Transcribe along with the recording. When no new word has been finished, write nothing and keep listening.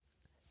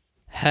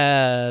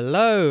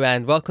Hello,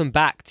 and welcome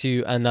back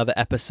to another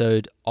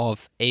episode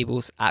of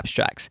Abel's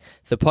Abstracts,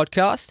 the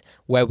podcast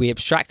where we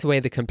abstract away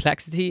the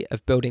complexity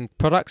of building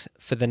products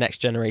for the next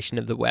generation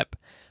of the web.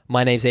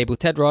 My name's Abel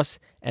Tedros,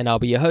 and I'll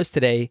be your host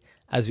today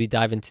as we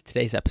dive into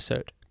today's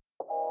episode.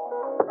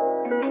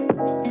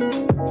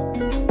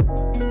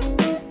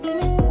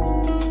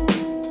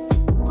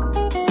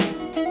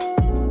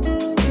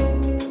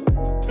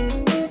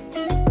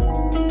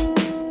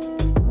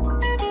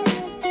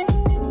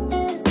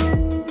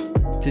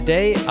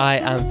 Today, I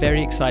am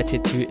very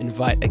excited to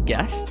invite a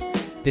guest.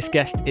 This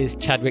guest is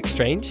Chadwick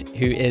Strange,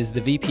 who is the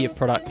VP of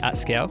Product at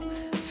Scale.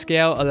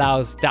 Scale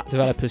allows dApp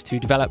developers to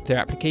develop their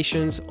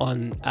applications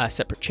on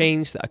separate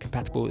chains that are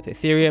compatible with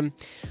Ethereum,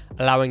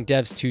 allowing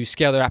devs to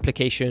scale their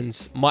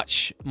applications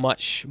much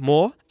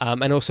more,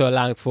 and also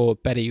allowing for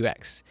better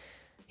UX.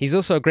 He's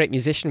also a great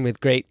musician with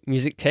great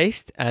music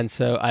taste, and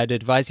so I'd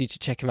advise you to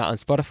check him out on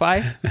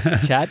Spotify.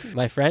 Chad,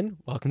 my friend,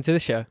 welcome to the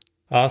show.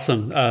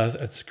 Awesome.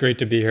 It's great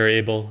to be here,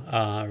 Abel.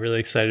 Really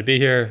excited to be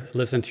here,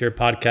 listen to your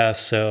podcast.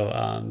 So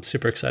I'm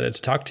super excited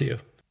to talk to you.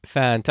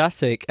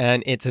 Fantastic.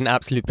 And it's an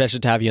absolute pleasure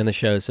to have you on the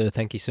show. So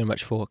thank you so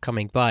much for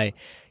coming by.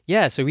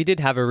 Yeah, so we did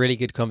have a really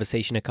good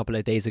conversation a couple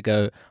of days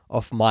ago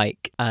off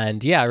mic.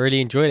 And yeah, I really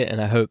enjoyed it. And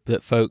I hope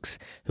that folks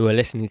who are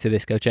listening to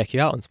this go check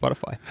you out on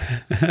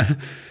Spotify.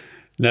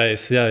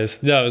 Nice. Yeah,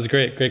 it was a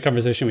great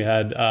conversation we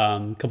had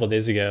a couple of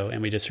days ago,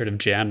 and we just sort of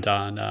jammed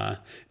on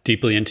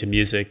deeply into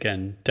music.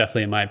 And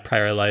definitely in my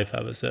prior life,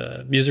 I was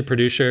a music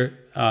producer,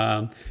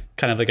 kind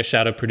of like a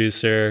shadow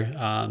producer.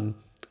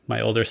 My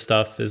older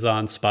stuff is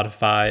on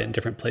Spotify and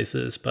different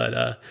places,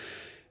 but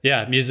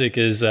yeah, music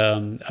is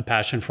a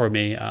passion for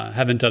me.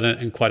 Haven't done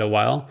it in quite a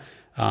while,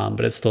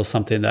 but it's still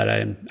something that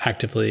I'm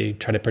actively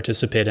trying to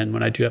participate in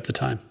when I do have the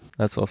time.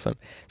 That's awesome.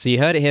 So you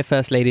heard it here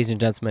first, ladies and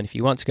gentlemen. If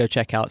you want to go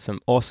check out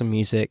some awesome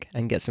music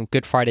and get some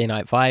good Friday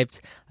night vibes,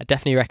 I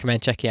definitely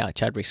recommend checking out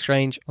Chadwick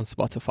Strange on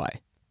Spotify.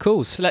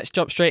 Cool. So let's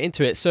jump straight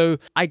into it. So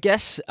I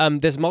guess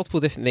there's multiple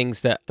different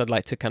things that I'd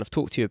like to kind of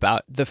talk to you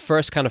about. The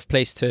first kind of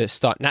place to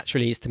start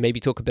naturally is to maybe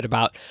talk a bit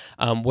about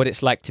what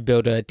it's like to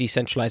build a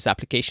decentralized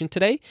application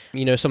today.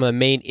 You know, some of the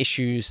main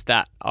issues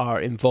that are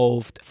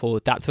involved for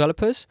dApp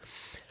developers.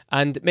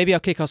 And maybe I'll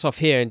kick us off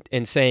here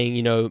in saying,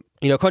 you know,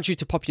 contrary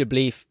to popular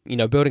belief,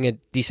 building a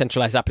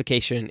decentralized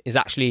application is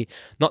actually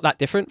not that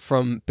different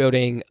from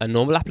building a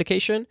normal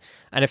application.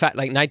 And in fact,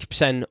 like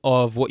 90%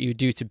 of what you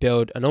do to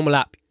build a normal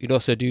app, you'd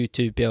also do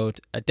to build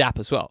a dApp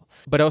as well.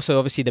 But also,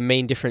 obviously, the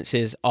main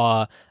differences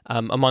are,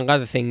 among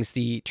other things,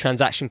 the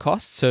transaction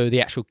costs, so the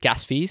actual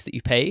gas fees that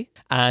you pay,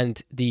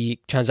 and the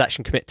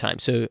transaction commit time,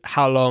 so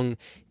how long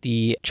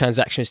the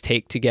transactions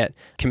take to get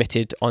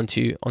committed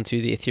onto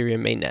the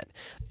Ethereum mainnet.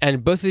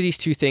 And both of these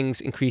two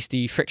things increase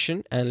the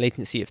friction and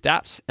latency of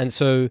dApps. And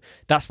so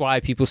that's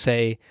why people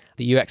say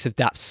the UX of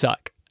dApps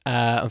suck,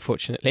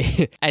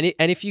 unfortunately. and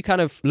if you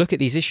kind of look at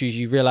these issues,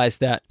 you realize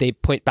that they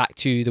point back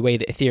to the way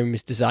that Ethereum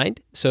is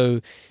designed. So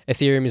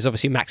Ethereum is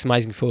obviously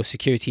maximizing for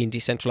security and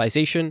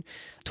decentralization,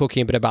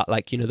 talking a bit about the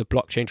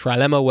blockchain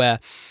trilemma, where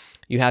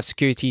you have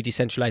security,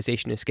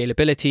 decentralization, and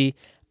scalability.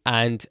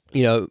 And,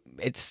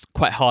 it's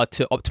quite hard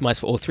to optimize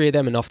for all three of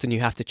them. And often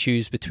you have to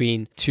choose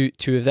between two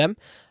of them.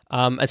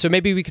 And so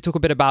maybe we could talk a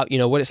bit about,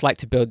 what it's like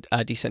to build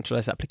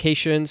decentralized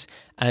applications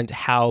and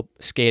how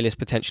Scale is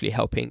potentially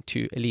helping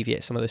to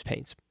alleviate some of those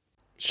pains.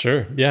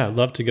 Sure. Yeah, I'd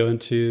love to go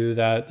into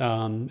that.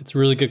 It's a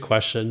really good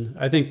question.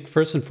 I think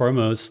first and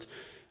foremost,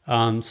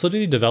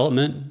 Solidity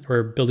development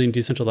or building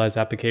decentralized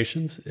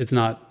applications, it's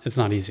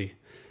not easy.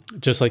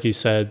 Just like you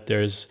said,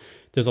 there's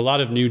a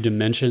lot of new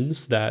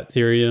dimensions that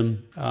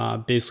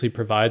Ethereum basically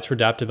provides for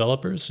dApp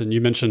developers. And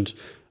you mentioned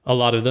a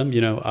lot of them,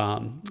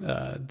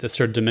 the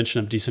sort of dimension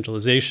of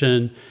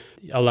decentralization,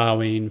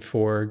 allowing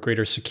for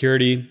greater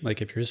security,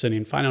 like if you're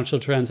sending financial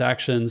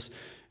transactions.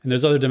 And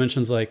there's other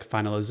dimensions like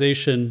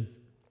finalization,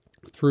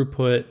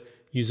 throughput,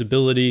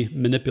 usability,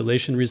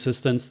 manipulation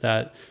resistance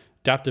that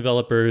dApp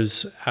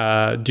developers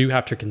do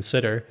have to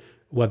consider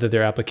whether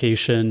their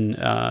application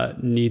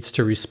needs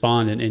to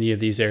respond in any of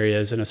these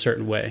areas in a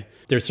certain way.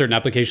 There's certain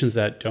applications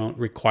that don't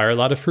require a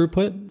lot of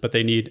throughput, but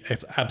they need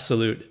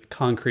absolute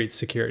concrete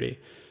security.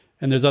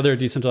 And there's other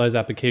decentralized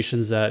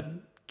applications that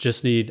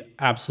just need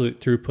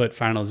absolute throughput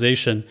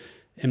finalization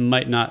and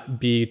might not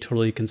be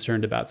totally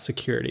concerned about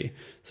security.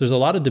 So there's a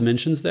lot of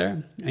dimensions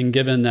there. And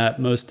given that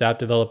most dApp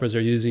developers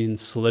are using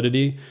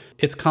Solidity,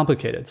 it's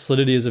complicated.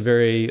 Solidity is a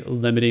very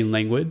limiting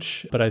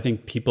language, but I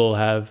think people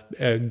have,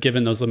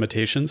 given those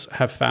limitations,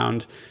 have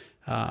found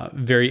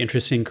very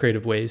interesting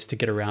creative ways to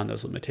get around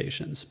those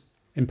limitations.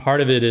 And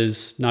part of it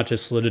is not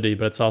just Solidity,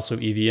 but it's also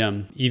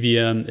EVM.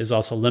 EVM is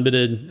also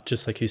limited.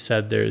 Just like you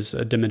said, there's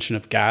a dimension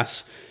of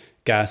gas,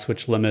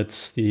 which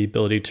limits the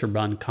ability to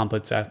run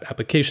complex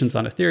applications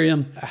on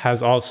Ethereum,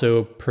 has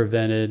also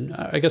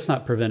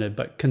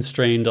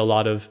constrained a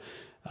lot of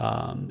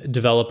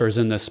developers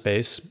in this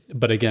space.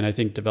 But again, I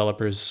think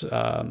developers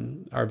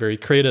are very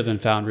creative and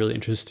found really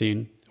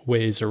interesting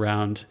ways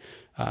around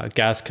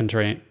gas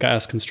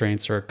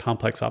constraints or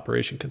complex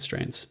operation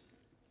constraints.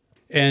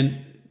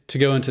 And To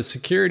go into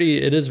security,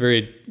 it's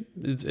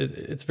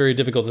very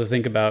difficult to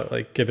think about,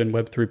 like, given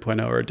Web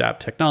 3.0 or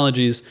adapt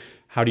technologies,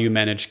 how do you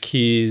manage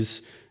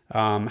keys?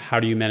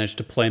 How do you manage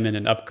deployment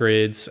and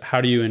upgrades?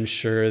 How do you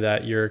ensure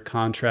that your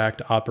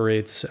contract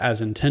operates as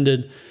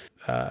intended?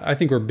 I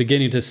think we're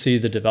beginning to see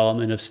the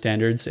development of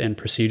standards and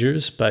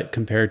procedures, but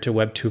compared to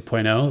Web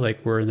 2.0,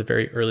 like, we're in the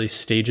very early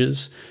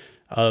stages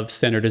of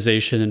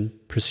standardization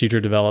and procedure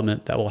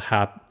development that will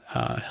help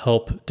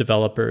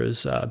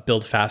developers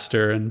build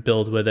faster and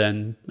build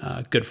within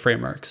good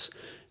frameworks.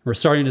 We're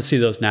starting to see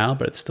those now,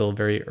 but it's still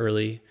very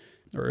early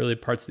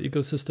parts of the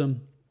ecosystem.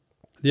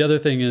 The other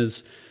thing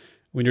is,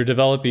 when you're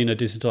developing a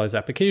decentralized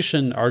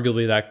application,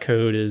 arguably that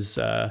code is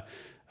not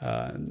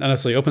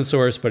necessarily open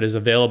source, but is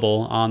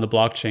available on the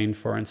blockchain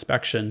for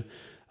inspection.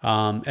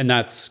 And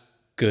that's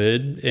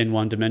good in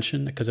one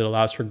dimension because it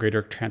allows for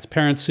greater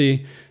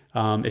transparency.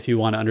 If you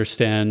want to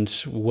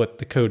understand what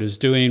the code is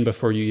doing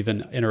before you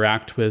even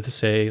interact with,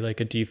 say,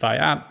 like a DeFi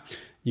app,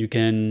 you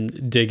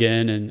can dig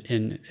in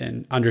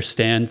and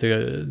understand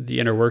the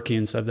inner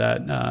workings of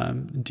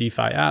that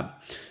DeFi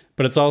app.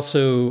 But it's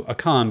also a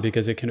con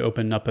because it can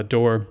open up a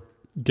door,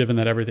 given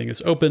that everything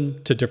is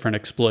open, to different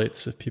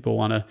exploits if people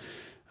want to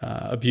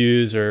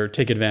abuse or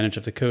take advantage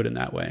of the code in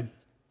that way.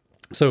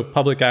 So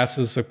public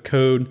access of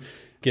code,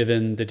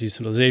 given the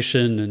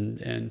decentralization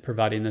and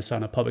providing this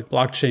on a public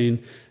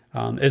blockchain,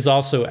 is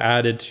also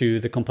added to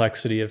the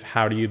complexity of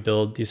how do you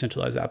build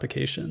decentralized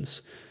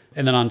applications.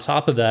 And then on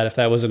top of that, if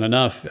that wasn't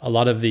enough, a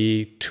lot of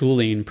the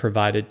tooling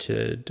provided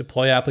to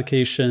deploy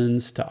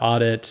applications, to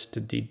audit,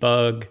 to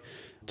debug,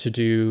 to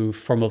do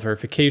formal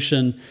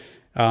verification,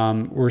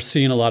 we're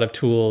seeing a lot of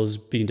tools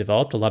being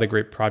developed. A lot of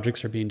great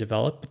projects are being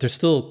developed, but they're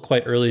still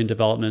quite early in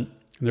development.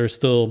 They're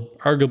still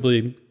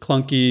arguably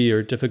clunky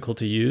or difficult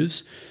to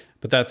use,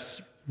 but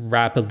that's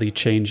rapidly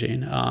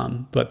changing.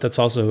 But that's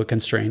also a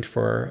constraint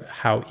for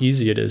how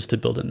easy it is to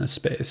build in this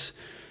space.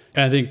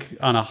 And I think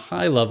on a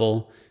high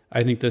level,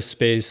 I think this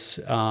space,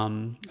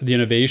 the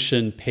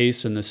innovation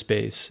pace in this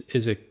space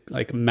is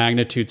like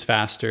magnitudes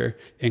faster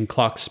in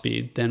clock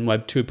speed than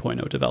Web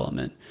 2.0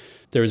 development.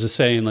 There was a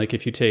saying, like,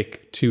 if you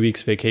take 2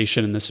 weeks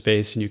vacation in this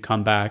space and you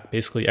come back,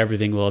 basically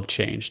everything will have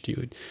changed.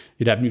 You'd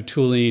have new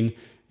tooling,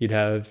 you'd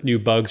have new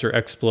bugs or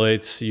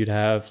exploits, you'd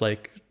have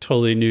like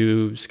totally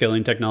new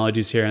scaling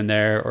technologies here and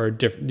there, or a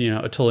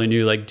totally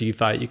new like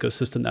DeFi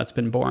ecosystem that's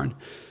been born.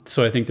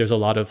 So I think there's a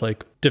lot of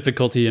like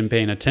difficulty in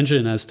paying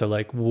attention as to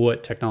like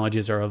what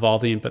technologies are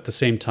evolving, but at the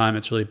same time,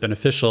 it's really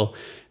beneficial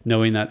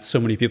knowing that so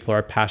many people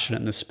are passionate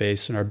in this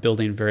space and are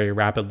building very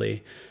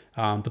rapidly.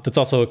 But that's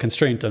also a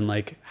constraint on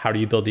like, how do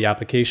you build the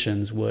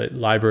applications? What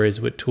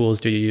libraries, what tools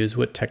do you use?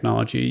 What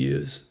technology you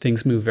use?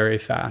 Things move very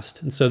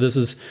fast. And so this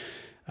is,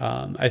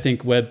 I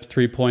think Web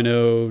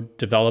 3.0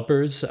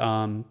 developers,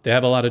 they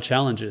have a lot of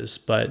challenges,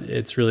 but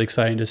it's really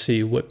exciting to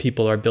see what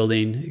people are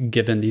building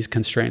given these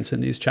constraints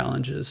and these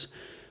challenges.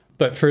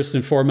 But first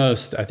and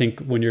foremost, I think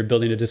when you're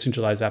building a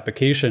decentralized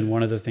application,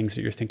 one of the things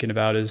that you're thinking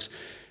about is,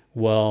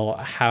 well,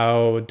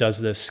 how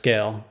does this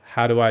scale?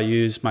 How do I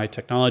use my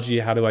technology?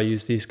 How do I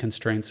use these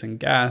constraints and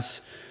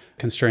gas,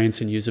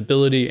 constraints and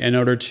usability in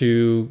order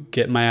to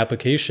get my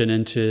application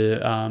into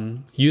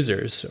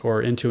users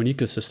or into an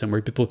ecosystem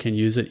where people can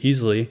use it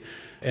easily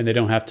and they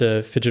don't have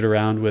to fidget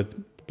around with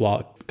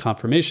block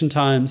confirmation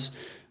times.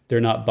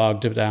 They're not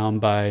bogged down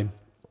by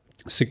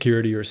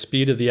security or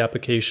speed of the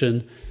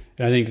application.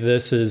 And I think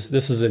this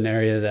is an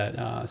area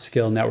that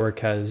Scale Network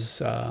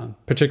has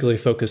particularly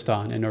focused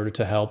on in order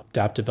to help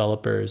dApp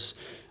developers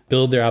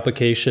build their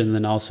application and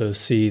then also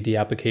see the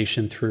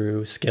application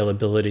through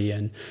scalability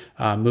and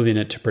moving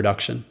it to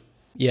production.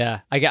 Yeah,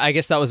 I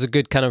guess that was a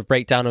good kind of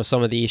breakdown of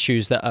some of the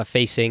issues that are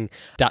facing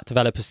dApp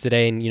developers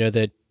today and,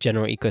 the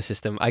general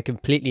ecosystem. I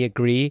completely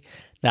agree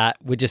that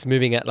we're just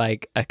moving at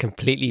like a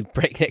completely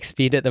breakneck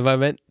speed at the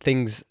moment.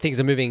 Things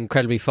are moving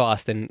incredibly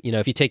fast. And,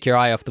 if you take your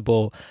eye off the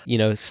ball,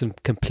 some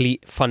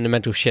complete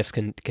fundamental shifts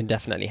can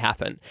definitely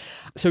happen.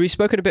 So we've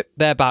spoken a bit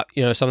there about,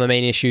 some of the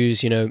main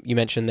issues, you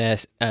mentioned there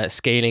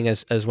scaling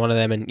as one of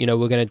them. And,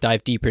 we're going to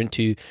dive deeper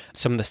into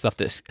some of the stuff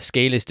that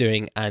Scale is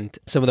doing and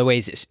some of the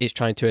ways it's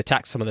trying to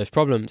attack some of those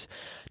problems.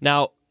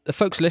 Now, the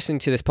folks listening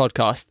to this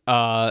podcast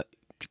are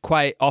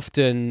quite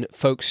often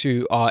folks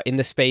who are in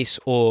the space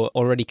or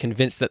already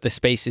convinced that the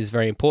space is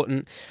very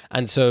important.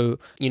 And so,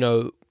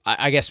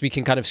 I guess we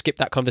can kind of skip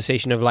that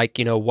conversation of like,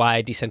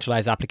 why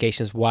decentralized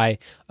applications, why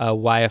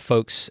are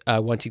folks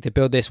wanting to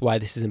build this, why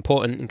this is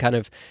important, and kind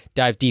of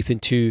dive deep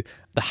into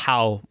the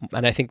how.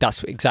 And I think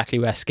that's exactly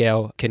where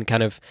Scale can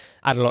kind of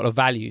add a lot of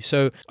value.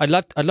 So I'd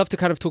love to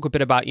kind of talk a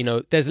bit about,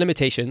 there's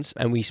limitations,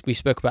 and we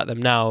spoke about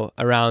them now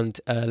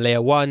around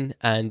layer 1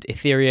 and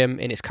Ethereum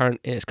in its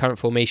current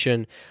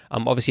formation.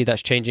 Obviously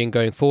that's changing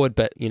going forward,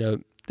 but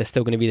there's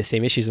still going to be the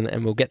same issues,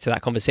 and we'll get to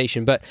that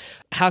conversation. But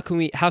how can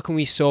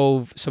we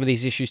solve some of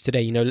these issues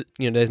today?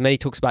 There's many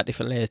talks about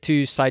different layer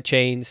 2 side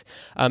chains.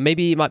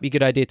 Maybe it might be a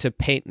good idea to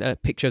paint a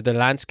picture of the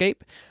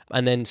landscape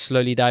and then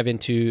slowly dive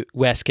into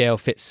where Scale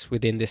fits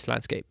within this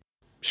landscape.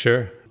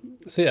 Sure.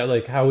 So yeah,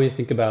 like how we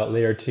think about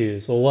layer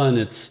 2s. Well, one,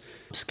 it's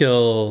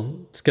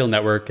Skill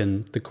Network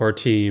and the core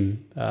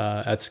team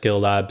at Skill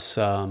Labs,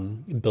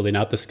 building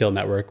out the Skill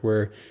Network,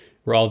 we're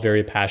all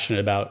very passionate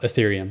about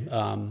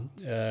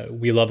Ethereum.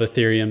 We love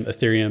Ethereum.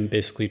 Ethereum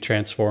basically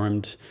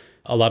transformed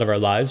a lot of our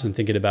lives and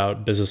thinking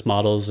about business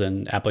models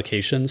and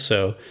applications.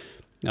 So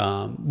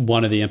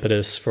one of the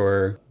impetus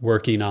for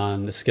working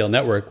on the Skill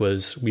Network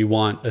was we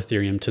want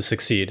Ethereum to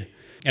succeed.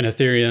 And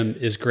Ethereum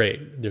is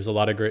great. There's a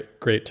lot of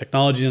great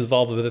technology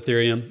involved with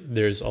Ethereum.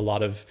 There's a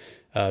lot of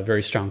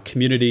very strong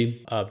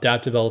community of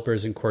dApp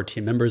developers and core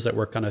team members that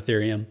work on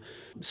Ethereum.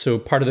 So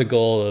part of the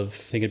goal of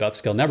thinking about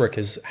Skill Network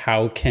is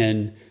how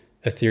can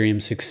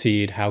Ethereum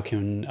succeed? How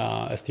can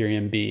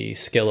Ethereum be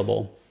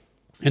scalable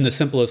in the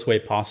simplest way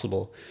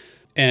possible?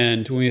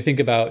 And when we think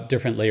about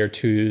different layer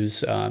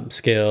twos,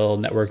 Scale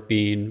Network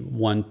being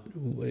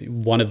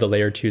one of the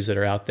layer twos that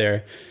are out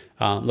there,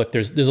 look,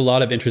 there's a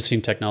lot of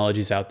interesting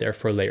technologies out there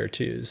for layer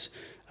twos,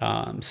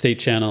 state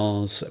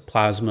channels,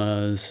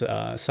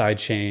 plasmas, side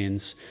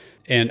chains.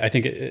 And I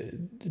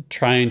think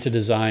trying to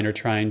design or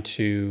trying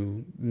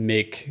to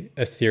make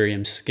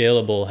Ethereum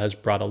scalable has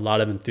brought a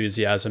lot of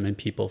enthusiasm in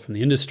people from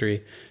the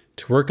industry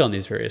to work on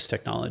these various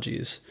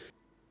technologies.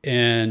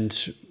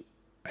 And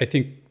I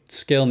think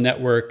Scale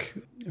Network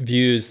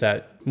views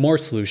that more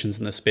solutions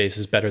in this space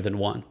is better than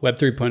one. Web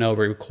 3.0 will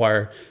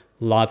require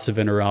lots of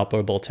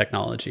interoperable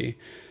technology.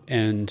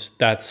 And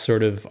that's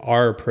sort of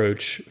our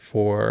approach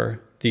for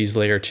these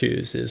layer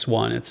twos is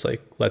one, it's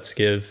like, let's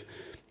give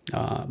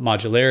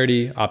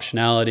modularity,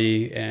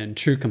 optionality, and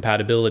true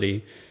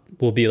compatibility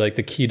will be like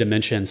the key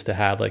dimensions to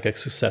have like a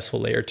successful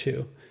layer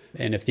two.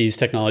 And if these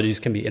technologies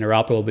can be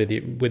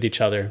interoperable with each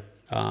other,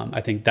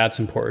 I think that's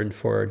important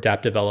for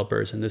dApp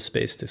developers in this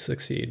space to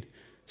succeed.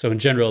 So in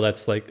general,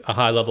 that's like a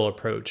high level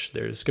approach.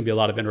 There's going to be a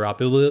lot of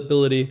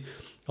interoperability,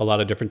 a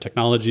lot of different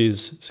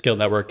technologies. Scale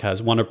Network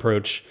has one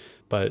approach,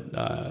 but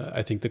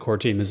I think the core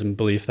team is in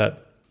belief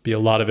that be a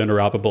lot of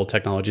interoperable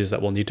technologies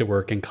that will need to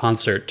work in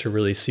concert to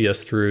really see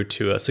us through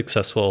to a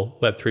successful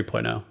Web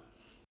 3.0.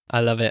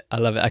 I love it. I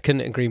love it. I couldn't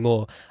agree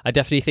more. I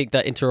definitely think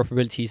that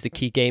interoperability is the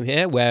key game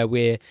here, where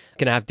we're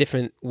going to have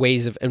different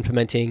ways of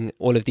implementing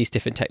all of these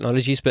different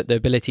technologies, but the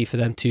ability for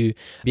them to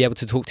be able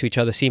to talk to each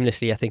other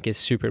seamlessly, I think, is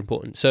super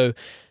important. So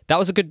that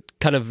was a good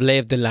kind of lay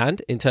of the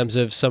land in terms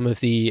of some of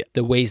the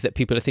ways that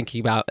people are thinking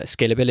about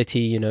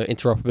scalability,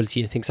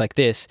 interoperability and things like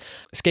this.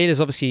 Scale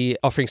is obviously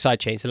offering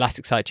sidechains,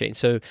 elastic sidechains.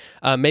 So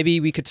maybe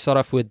we could start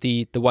off with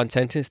the one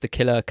sentence, the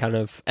killer kind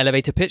of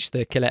elevator pitch,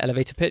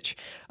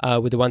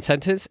 with the one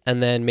sentence,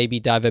 and then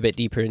maybe dive a bit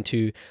deeper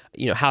into,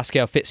 how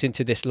Scale fits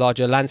into this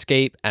larger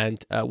landscape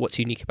and what's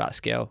unique about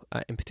Scale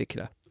in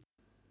particular.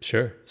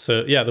 Sure.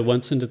 So yeah, the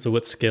one sentence of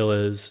what Scale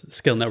is,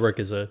 Scale Network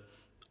is a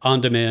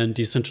on-demand,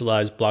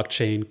 decentralized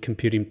blockchain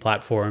computing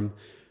platform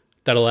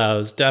that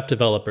allows dApp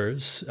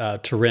developers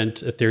to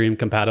rent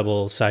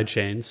Ethereum-compatible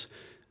sidechains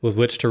with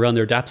which to run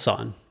their dApps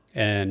on,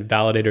 and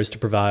validators to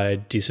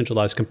provide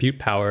decentralized compute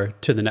power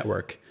to the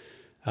network.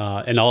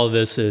 And all of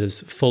this is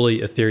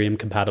fully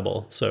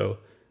Ethereum-compatible. So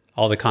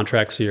all the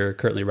contracts you're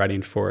currently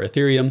writing for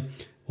Ethereum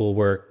will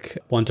work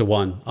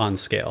one-to-one on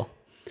Scale.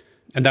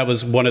 And that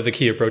was one of the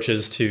key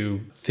approaches to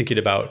thinking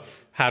about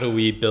how do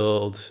we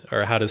build,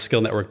 or how does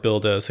Scale Network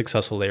build a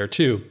successful layer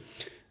two,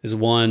 is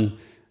one,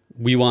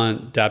 we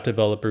want dApp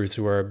developers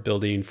who are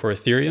building for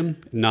Ethereum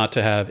not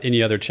to have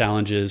any other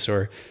challenges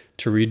or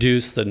to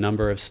reduce the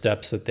number of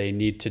steps that they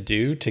need to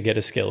do to get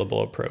a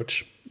scalable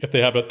approach. If they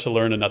have to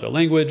learn another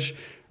language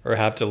or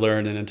have to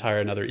learn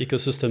another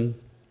ecosystem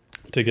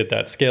to get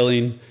that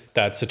scaling,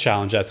 that's a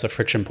challenge. That's a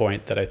friction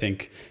point that I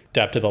think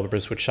dApp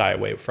developers would shy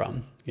away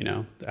from.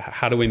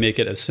 How do we make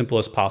it as simple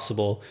as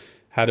possible?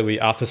 How do we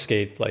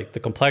obfuscate like the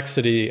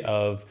complexity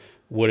of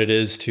what it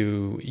is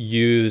to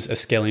use a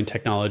scaling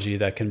technology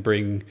that can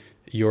bring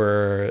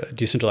your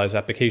decentralized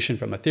application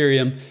from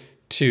Ethereum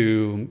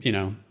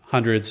to,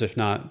 hundreds, if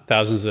not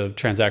thousands of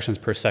transactions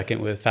per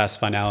second with fast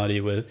finality,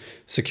 with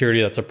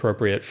security that's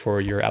appropriate for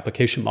your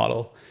application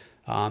model.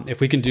 If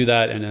we can do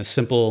that in a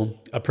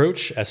simple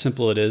approach, as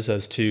simple it is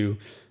as to,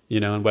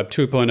 in Web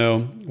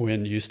 2.0,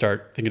 when you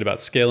start thinking about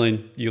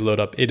scaling, you load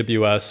up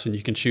AWS and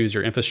you can choose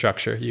your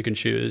infrastructure. You can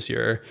choose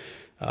your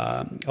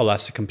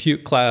Elastic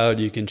Compute Cloud,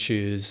 you can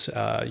choose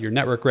your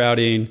network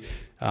routing,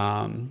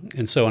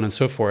 and so on and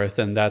so forth.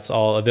 And that's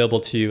all available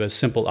to you as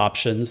simple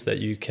options that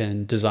you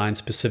can design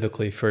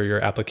specifically for your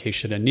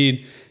application and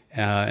need,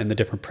 and the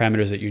different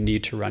parameters that you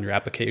need to run your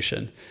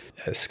application.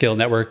 Scale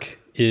Network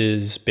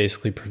is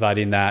basically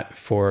providing that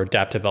for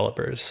dApp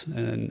developers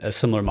in a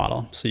similar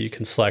model. So you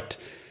can select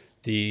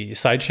the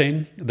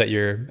sidechain that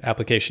your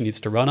application needs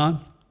to run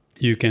on.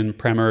 You can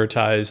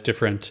prioritize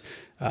different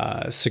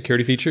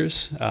security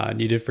features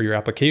needed for your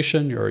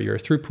application or your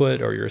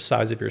throughput or your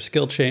size of your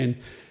skill chain.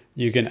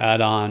 You can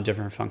add on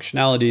different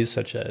functionalities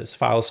such as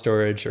file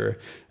storage or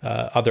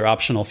other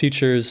optional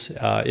features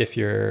if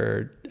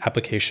your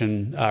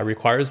application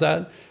requires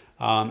that.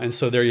 And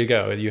so there you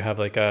go. You have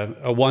like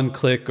a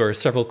one-click or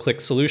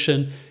several-click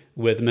solution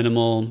with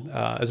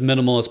as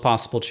minimal as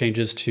possible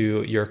changes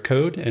to your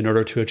code in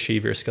order to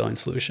achieve your scaling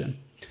solution.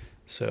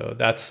 So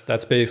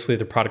that's basically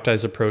the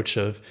productized approach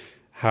of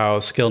how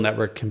Scale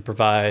Network can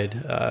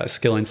provide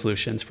scaling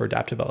solutions for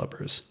dApp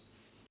developers.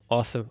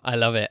 Awesome. I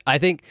love it. I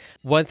think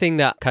one thing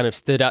that kind of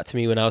stood out to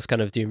me when I was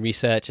kind of doing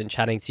research and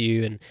chatting to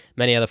you and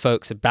many other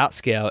folks about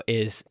Scale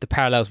is the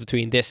parallels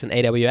between this and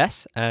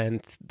AWS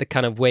and the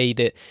kind of way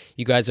that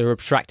you guys are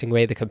abstracting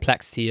away the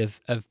complexity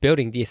of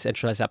building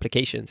decentralized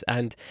applications.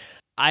 And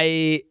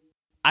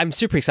I'm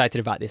super excited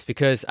about this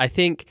because I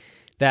think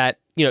that,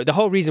 the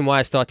whole reason why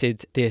I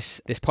started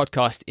this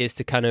podcast is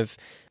to kind of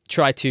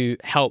try to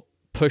help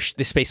push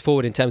this space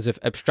forward in terms of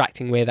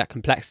abstracting away that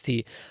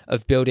complexity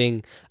of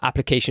building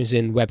applications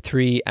in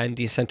Web3 and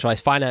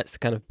decentralized finance to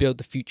kind of build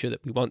the future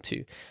that we want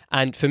to.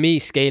 And for me,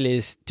 Scale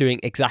is doing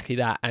exactly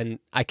that. And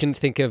I couldn't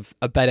think of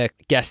a better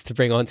guest to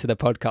bring onto the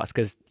podcast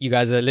because you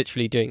guys are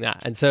literally doing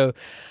that. And so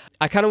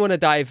I kind of want to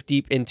dive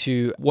deep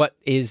into what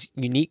is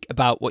unique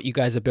about what you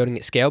guys are building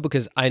at Scale,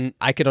 because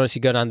I could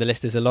honestly go down the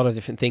list. There's a lot of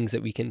different things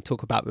that we can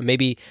talk about, but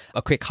maybe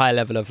a quick high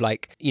level of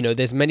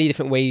there's many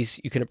different ways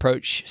you can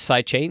approach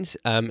side chains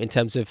in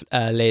terms of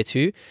layer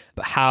 2,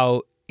 but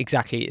how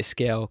exactly is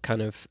Scale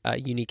kind of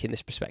unique in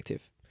this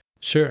perspective?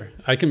 Sure.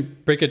 I can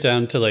break it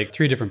down to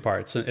 3 different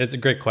parts. It's a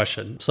great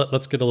question. So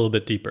let's get a little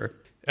bit deeper.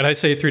 And I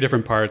say 3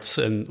 different parts,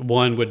 and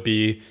one would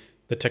be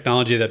the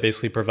technology that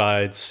basically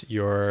provides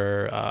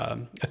your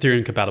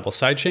Ethereum compatible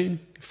sidechain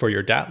for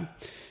your dApp.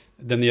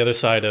 Then the other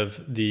side of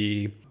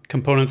the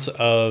components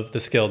of the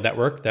Scale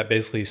network that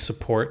basically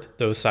support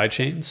those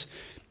sidechains.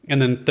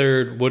 And then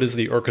third, what is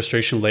the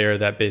orchestration layer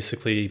that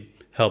basically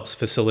helps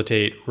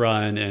facilitate,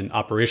 run, and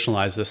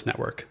operationalize this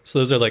network? So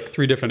those are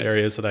 3 different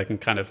areas that I can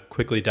kind of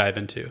quickly dive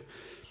into.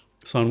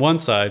 So on one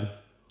side,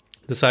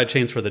 the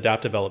sidechains for the dApp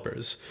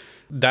developers.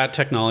 That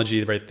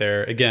technology right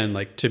there,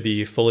 again, to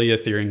be fully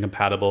Ethereum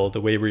compatible,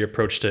 the way we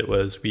approached it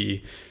was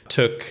we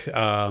took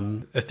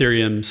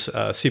Ethereum's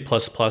C++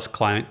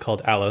 client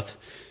called Aleth,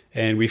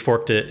 and we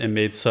forked it and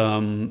made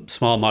some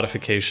small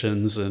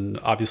modifications and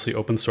obviously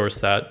open sourced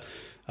that.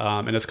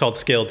 And it's called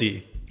Scale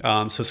D.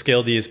 So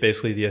Scale D is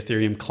basically the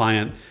Ethereum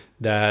client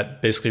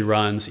that basically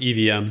runs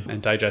EVM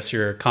and digests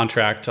your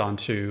contract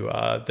onto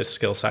the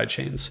Scale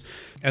sidechains.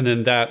 And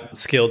then that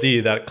Scale D,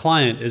 that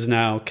client, is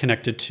now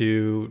connected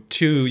to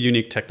 2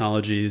 unique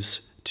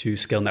technologies to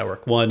Scale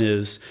Network. One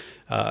is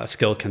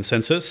Scale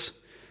Consensus,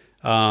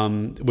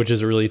 which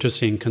is a really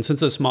interesting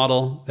consensus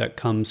model that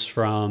comes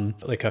from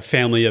a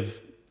family of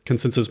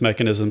consensus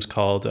mechanisms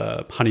called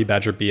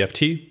Honeybadger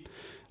BFT.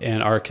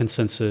 And our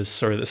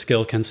consensus, or the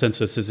Scale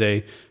Consensus, is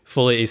a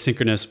fully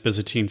asynchronous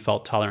Byzantine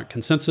fault-tolerant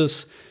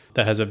consensus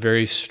that has a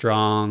very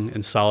strong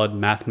and solid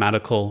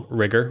mathematical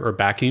rigor or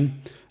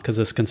backing, because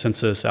this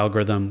consensus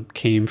algorithm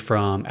came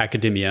from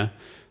academia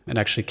and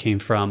actually came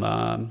from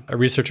a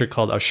researcher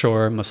called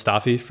Ashur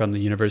Mustafi from the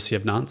University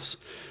of Nantes,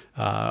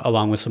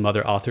 along with some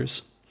other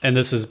authors. And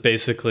this is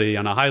basically,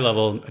 on a high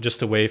level,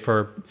 just a way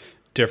for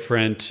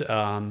different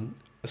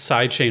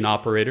sidechain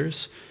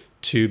operators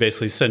to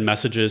basically send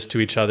messages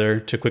to each other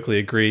to quickly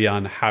agree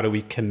on how do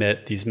we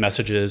commit these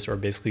messages or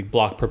basically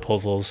block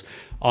proposals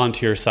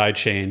onto your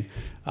sidechain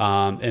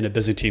in a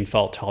Byzantine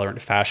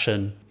fault-tolerant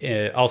fashion,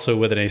 also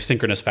with an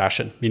asynchronous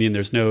fashion, meaning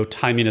there's no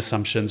timing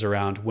assumptions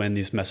around when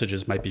these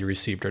messages might be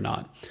received or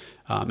not.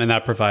 And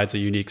that provides a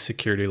unique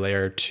security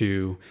layer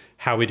to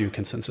how we do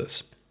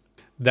consensus.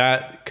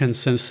 That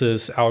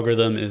consensus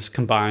algorithm is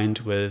combined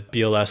with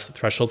BLS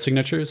threshold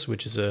signatures,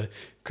 which is a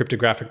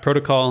cryptographic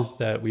protocol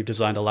that we've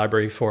designed a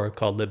library for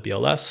called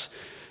libbls.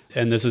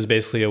 And this is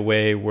basically a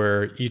way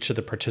where each of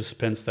the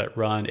participants that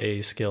run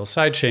a Scale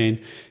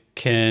sidechain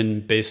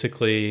can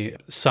basically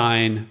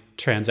sign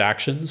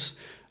transactions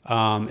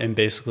and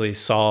basically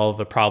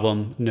solve a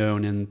problem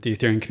known in the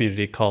Ethereum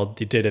community called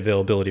the data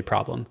availability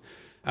problem.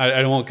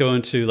 I won't go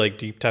into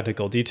deep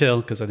technical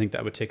detail because I think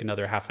that would take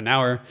another half an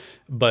hour,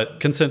 but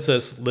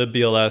consensus,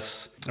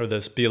 libbls, or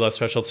this BLS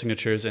threshold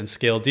signatures, and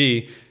Scale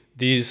D,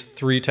 these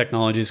 3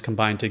 technologies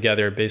combined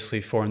together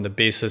basically form the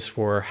basis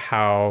for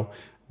how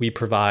we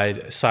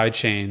provide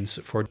sidechains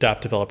for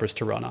dApp developers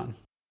to run on.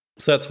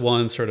 So that's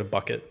one sort of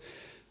bucket.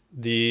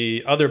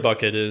 The other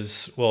bucket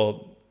is,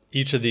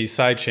 each of these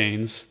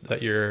sidechains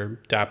that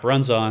your dApp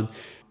runs on,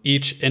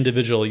 each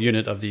individual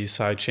unit of these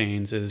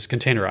sidechains is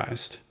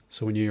containerized.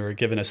 So when you're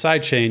given a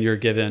sidechain, you're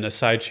given a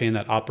sidechain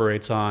that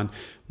operates on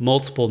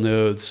multiple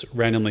nodes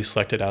randomly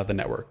selected out of the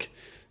network.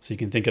 So you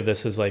can think of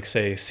this as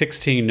say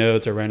 16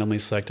 nodes are randomly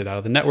selected out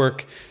of the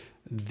network.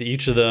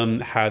 Each of them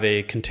have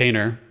a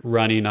container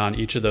running on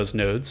each of those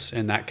nodes,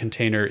 and that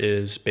container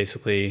is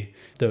basically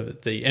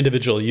the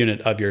individual unit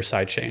of your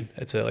sidechain.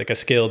 It's like a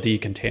Scale D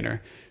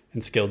container.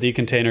 And Scale D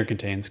container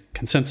contains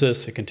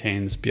consensus, it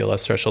contains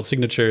BLS threshold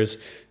signatures,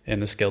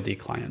 and the Scale D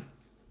client.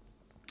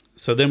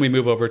 So then we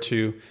move over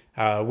to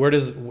what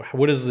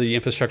is the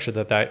infrastructure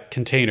that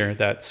container,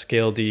 that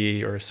Scale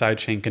D or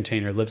sidechain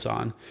container lives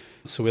on.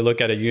 So we look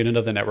at a unit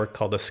of the network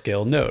called the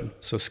Scale node.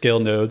 So Scale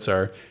nodes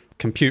are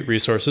compute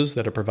resources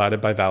that are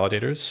provided by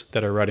validators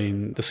that are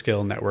running the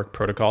Scale network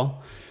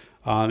protocol.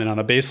 And on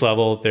a base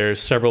level, there's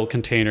several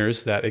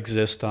containers that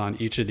exist on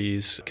each of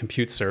these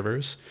compute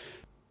servers.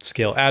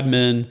 Scale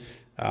admin,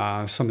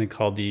 something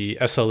called the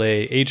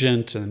SLA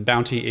agent and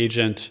bounty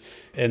agent,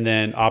 and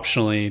then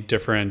optionally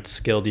different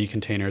Scale D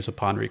containers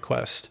upon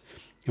request.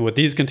 And what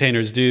these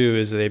containers do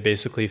is they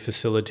basically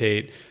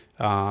facilitate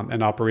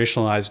and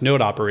operationalize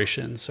node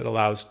operations. It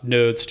allows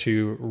nodes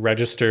to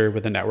register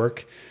with the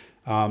network.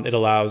 It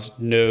allows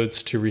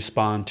nodes to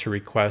respond to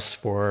requests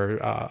for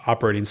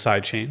operating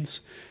side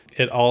chains.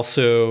 It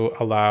also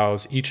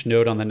allows each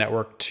node on the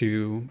network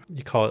to,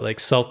 you call it like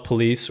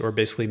self-police, or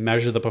basically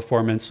measure the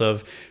performance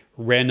of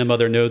random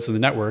other nodes in the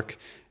network,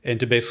 and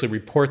to basically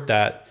report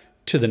that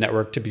to the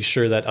network to be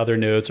sure that other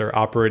nodes are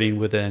operating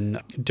within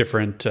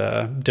different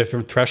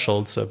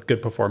thresholds of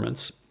good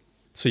performance.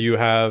 So you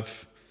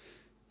have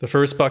the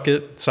first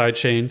bucket, side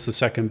chains. The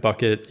second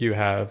bucket, you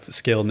have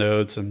scale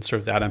nodes and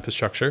sort of that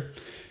infrastructure.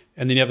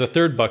 And then you have the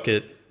third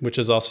bucket, which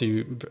is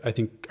also, I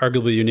think,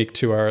 arguably unique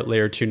to our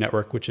layer 2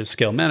 network, which is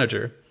Scale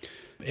Manager.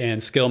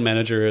 And Scale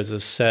Manager is a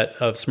set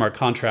of smart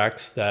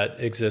contracts that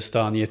exist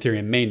on the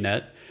Ethereum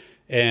mainnet.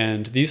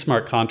 And these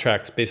smart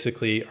contracts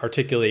basically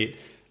articulate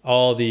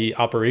all the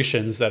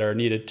operations that are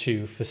needed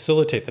to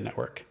facilitate the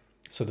network.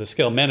 So the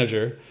Scale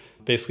Manager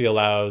basically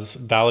allows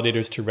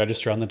validators to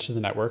register onto the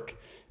network,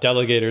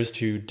 delegators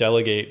to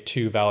delegate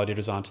to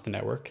validators onto the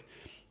network.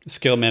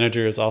 Scale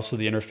Manager is also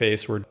the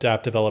interface where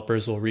dApp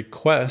developers will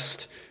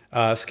request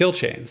scale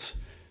chains.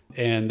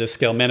 And the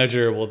Scale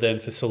Manager will then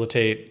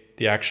facilitate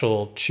the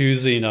actual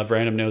choosing of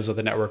random nodes of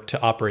the network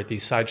to operate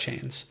these side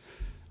chains.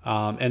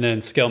 And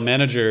then Scale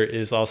Manager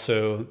is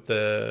also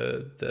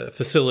the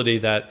facility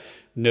that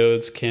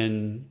nodes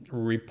can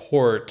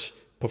report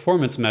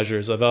performance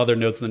measures of other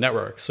nodes in the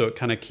network. So it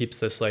kind of keeps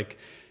this like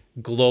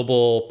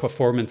global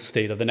performance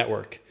state of the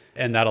network.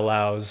 And that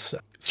allows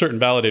certain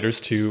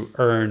validators to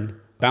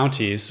earn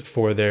bounties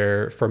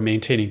for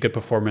maintaining good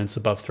performance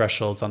above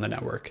thresholds on the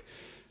network.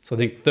 So I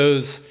think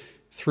those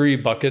three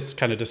buckets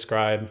kind of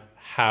describe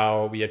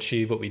how we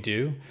achieve what we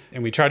do.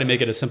 And we try to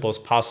make it as simple as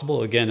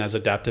possible. Again, as a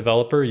dApp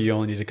developer, you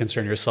only need to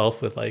concern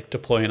yourself with like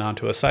deploying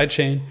onto a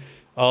sidechain.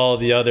 All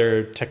the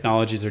other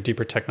technologies or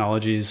deeper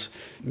technologies,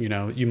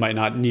 you might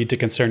not need to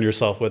concern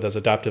yourself with as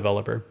a dApp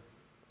developer.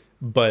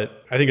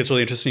 But I think it's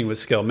really interesting with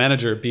Scale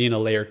Manager being a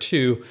layer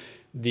 2.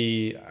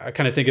 I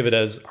kind of think of it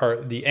as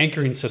the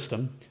anchoring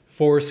system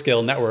for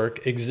Scale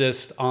Network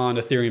exists on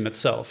Ethereum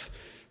itself.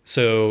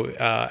 So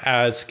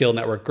as Scale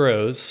Network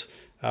grows,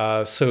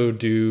 so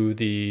do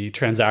the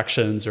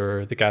transactions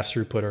or the gas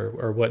throughput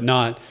or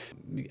whatnot,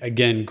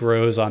 again,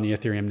 grows on the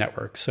Ethereum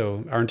network.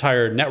 So our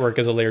entire network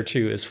as a layer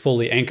 2 is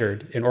fully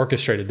anchored and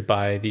orchestrated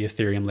by the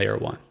Ethereum layer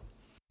 1.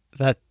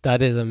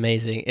 That is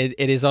amazing.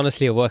 It is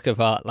honestly a work of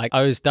art. Like,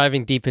 I was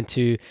diving deep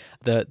into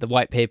the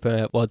white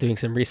paper while doing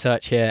some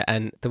research here,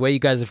 and the way you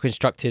guys have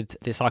constructed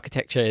this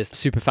architecture is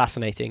super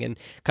fascinating. And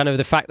kind of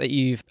the fact that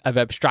have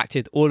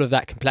abstracted all of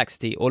that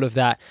complexity, all of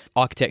that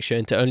architecture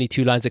into only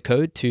 2 lines of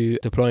code to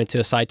deploy into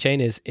a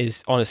sidechain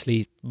is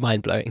honestly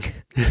mind blowing.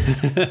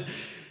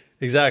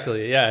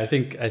 Exactly. Yeah, I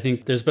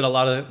think there's been a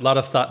lot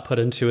of thought put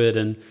into it,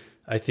 and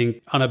I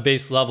think on a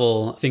base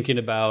level, thinking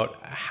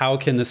about how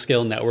can the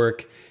Scale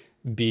network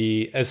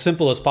be as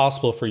simple as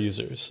possible for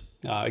users.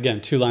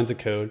 Again, 2 lines of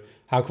code.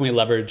 How can we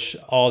leverage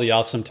all the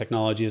awesome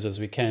technologies as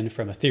we can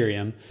from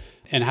Ethereum?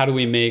 And how do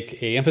we make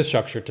an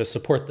infrastructure to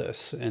support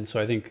this? And so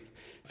I think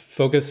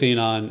focusing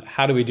on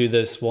how do we do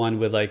this, one,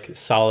 with like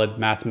solid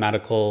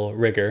mathematical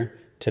rigor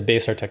to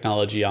base our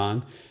technology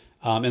on,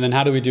 and then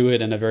how do we do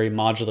it in a very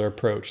modular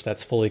approach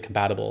that's fully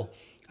compatible?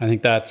 I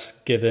think that's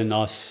given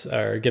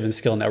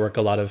Scale Network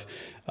a lot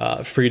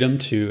of freedom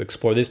to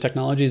explore these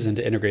technologies and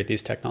to integrate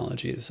these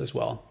technologies as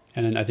well.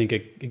 And I think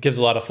it gives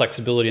a lot of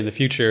flexibility in the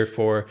future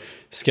for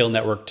Scale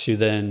Network to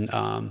then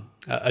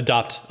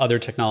adopt other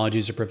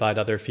technologies or provide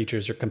other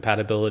features or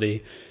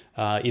compatibility,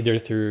 either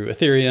through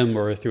Ethereum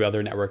or through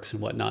other networks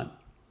and whatnot.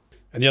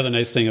 And the other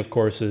nice thing, of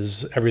course,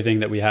 is everything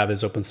that we have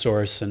is open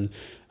source. And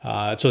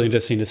it's really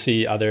interesting to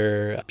see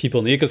other people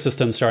in the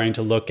ecosystem starting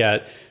to look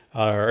at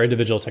our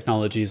individual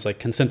technologies like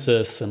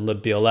Consensus and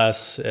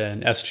LibBLS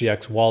and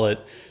SGX Wallet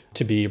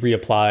to be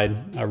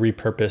reapplied,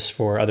 repurposed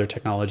for other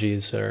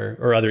technologies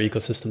or other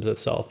ecosystems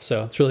itself.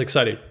 So it's really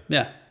exciting.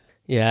 Yeah.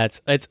 Yeah,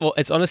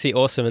 it's honestly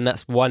awesome, and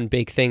that's one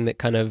big thing that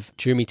kind of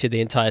drew me to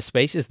the entire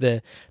space is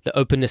the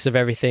openness of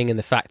everything, and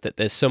the fact that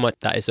there's so much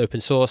that is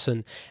open source,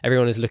 and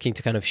everyone is looking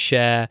to kind of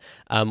share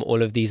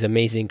all of these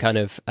amazing kind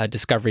of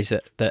discoveries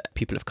that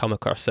people have come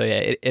across. So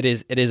yeah, it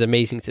is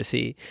amazing to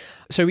see.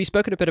 So we've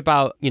spoken a bit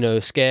about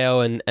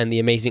Scale and the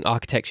amazing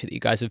architecture that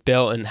you guys have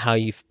built, and how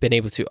you've been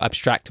able to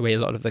abstract away a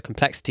lot of the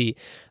complexity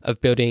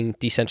of building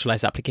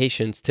decentralized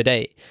applications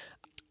today.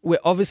 We're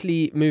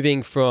obviously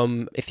moving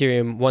from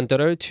Ethereum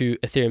 1.0 to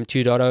Ethereum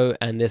 2.0,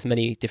 and there's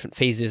many different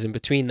phases in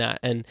between that.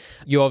 And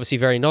you're obviously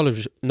very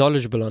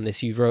knowledgeable on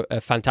this. You wrote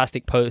a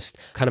fantastic post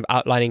kind of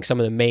outlining some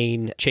of the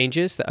main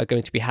changes that are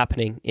going to be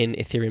happening in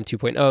Ethereum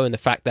 2.0, and the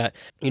fact that,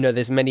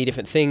 there's many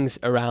different things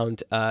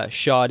around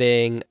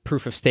sharding,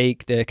 proof of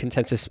stake, the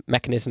consensus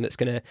mechanism that's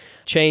going to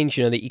change,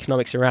 the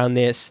economics around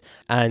this,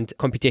 and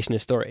computation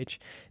and storage.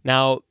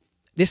 Now,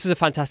 this is a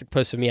fantastic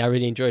post for me. I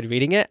really enjoyed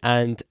reading it.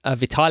 And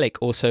Vitalik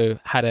also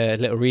had a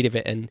little read of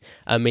it and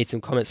made some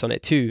comments on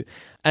it too.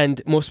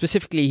 And more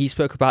specifically, he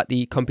spoke about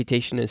the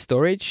computation and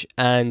storage.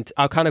 And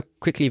I'll kind of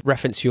quickly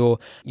reference your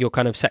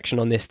kind of section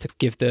on this to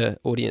give the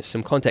audience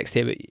some context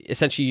here. But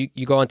essentially,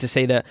 you go on to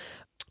say that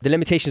the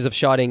limitations of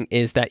sharding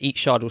is that each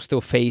shard will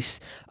still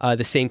face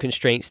the same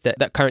constraints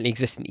that currently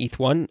exist in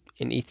ETH1,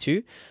 in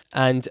ETH2.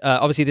 And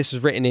obviously this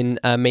was written in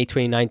May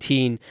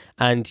 2019,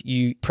 and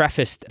you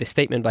prefaced the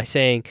statement by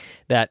saying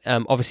that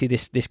obviously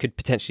this could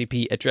potentially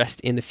be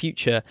addressed in the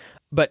future.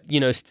 But,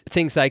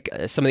 things like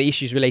some of the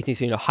issues relating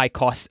to, high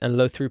cost and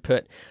low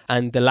throughput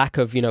and the lack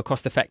of,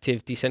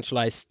 cost-effective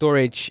decentralized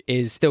storage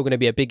is still going to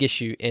be a big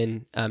issue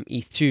in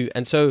ETH2.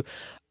 And so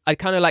I'd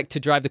kind of like to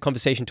drive the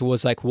conversation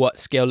towards like what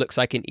scale looks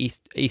like in ETH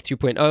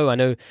 2.0. I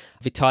know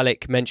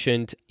Vitalik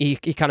mentioned, he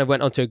kind of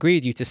went on to agree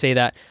with you to say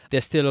that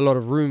there's still a lot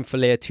of room for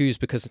layer 2s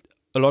because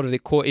a lot of the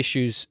core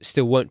issues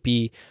still won't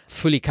be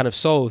fully kind of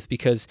solved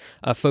because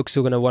folks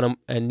are going to want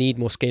to need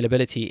more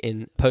scalability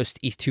in post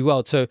ETH 2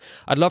 world. So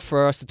I'd love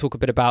for us to talk a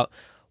bit about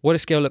what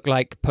does scale look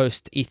like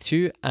post ETH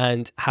 2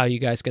 and how you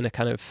guys going to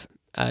kind of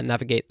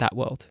navigate that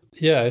world.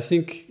 Yeah, I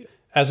think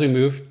as we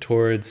move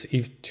towards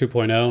ETH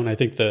 2.0, and I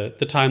think the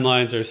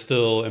timelines are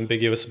still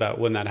ambiguous about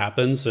when that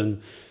happens.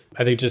 And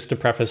I think just to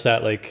preface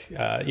that,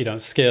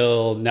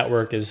 Scale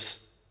Network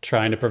is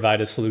trying to provide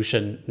a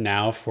solution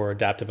now for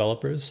dApp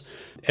developers.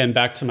 And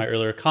back to my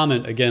earlier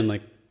comment, again,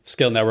 like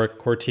Scale Network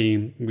core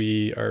team,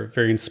 we are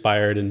very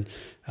inspired and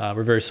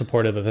we're very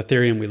supportive of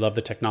Ethereum. We love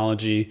the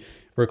technology.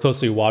 We're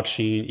closely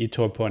watching ETH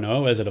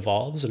 2.0 as it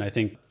evolves. And I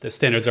think the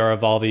standards are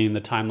evolving,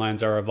 the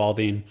timelines are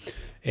evolving.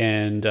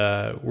 And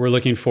we're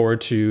looking forward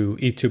to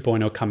ETH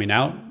 2.0 coming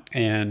out.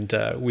 And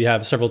we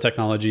have several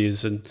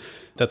technologies, and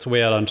that's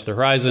way out onto the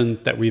horizon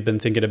that we've been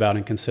thinking about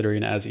and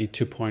considering as ETH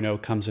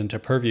 2.0 comes into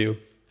purview.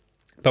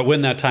 But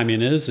when that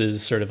timing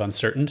is sort of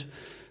uncertain.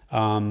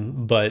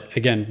 But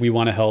again, we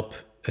want to help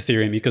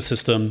Ethereum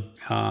ecosystem.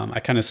 I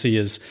kind of see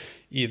as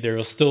there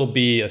will still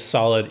be a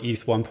solid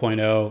ETH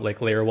 1.0,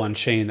 like layer 1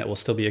 chain that will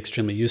still be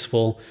extremely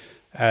useful.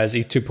 As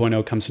ETH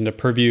 2.0 comes into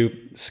purview,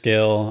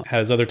 Scale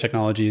has other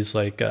technologies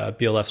like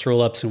BLS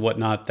rollups and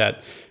whatnot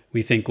that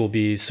we think will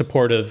be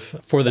supportive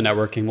for the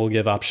networking, will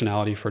give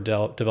optionality for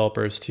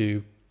developers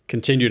to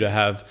continue to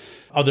have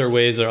other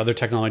ways or other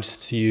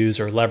technologies to use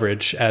or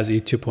leverage as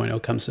ETH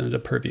 2.0 comes into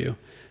purview.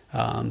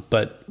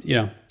 But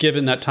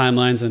given that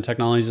timelines and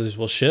technologies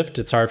will shift,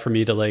 it's hard for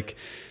me to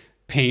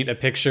paint a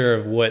picture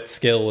of what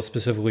Scale will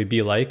specifically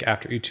be like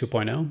after ETH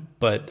 2.0.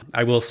 But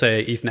I will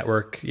say ETH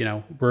Network,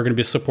 we're going to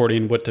be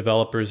supporting what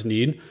developers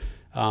need.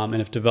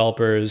 And if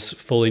developers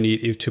fully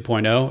need ETH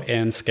 2.0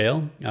 and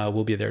Scale,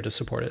 we'll be there to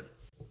support it.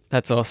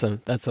 That's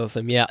awesome. That's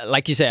awesome. Yeah,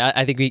 like you say,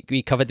 I think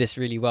we covered this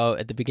really well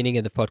at the beginning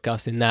of the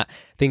podcast in that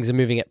things are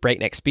moving at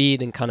breakneck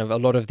speed and kind of a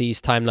lot of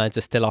these timelines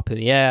are still up in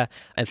the air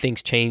and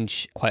things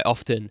change quite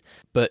often.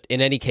 But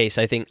in any case,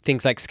 I think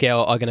things like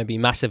Scale are going to be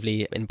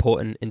massively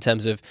important in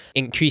terms of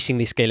increasing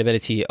the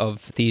scalability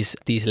of these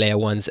layer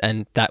ones.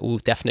 And that will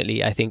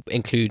definitely, I think,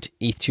 include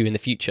ETH2 in the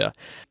future.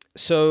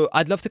 So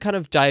I'd love to kind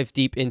of dive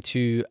deep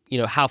into,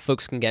 how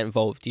folks can get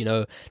involved.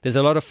 There's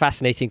a lot of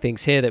fascinating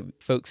things here that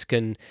folks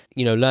can,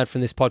 learn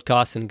from this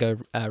podcast and go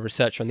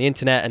research on the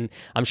internet. And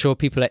I'm sure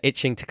people are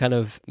itching to kind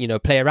of,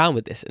 play around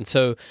with this. And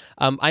so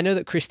I know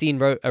that Christine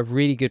wrote a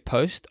really good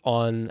post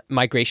on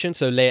migration.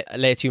 So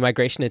layer 2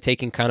 migration and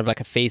taking kind of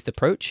like a phased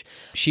approach.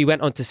 She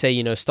went on to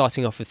say,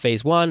 starting off with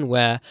phase 1,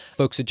 where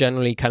folks would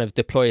generally kind of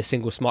deploy a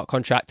single smart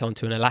contract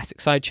onto an Elastic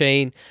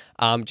sidechain,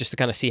 just to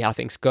kind of see how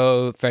things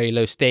go, very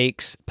low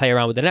stakes, play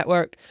around with the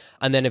network.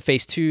 And then in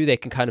phase 2, they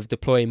can kind of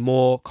deploy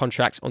more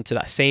contracts onto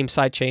that same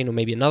sidechain or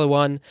maybe another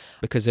one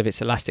because of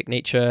its elastic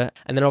nature.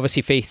 And then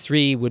obviously phase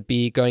 3 would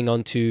be going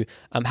on to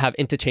have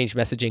interchange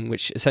messaging,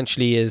 which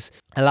essentially is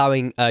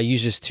allowing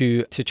users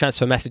to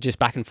transfer messages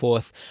back and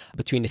forth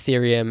between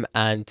Ethereum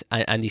and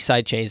these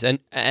sidechains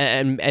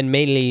and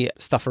mainly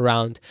stuff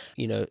around,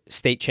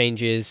 state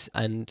changes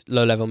and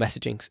low-level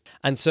messaging.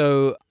 And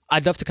so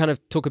I'd love to kind of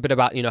talk a bit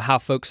about, how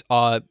folks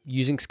are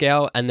using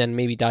Scale and then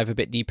maybe dive a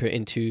bit deeper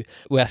into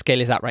where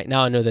Scale is at right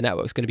now. I know the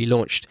network's going to be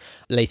launched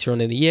later on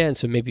in the year, and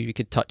so maybe we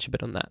could touch a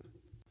bit on that.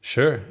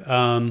 Sure.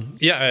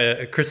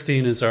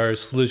 Christine is our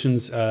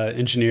solutions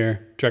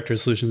engineer, director of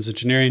solutions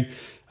engineering.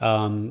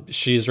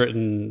 She's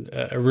written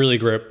a really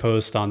great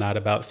post on that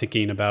about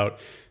thinking about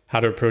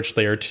how to approach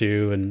layer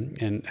 2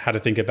 and how to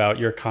think about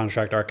your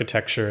contract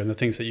architecture and the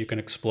things that you can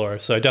explore.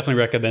 So I definitely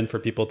recommend for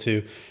people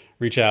to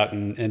reach out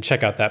and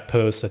check out that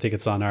post. I think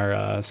it's on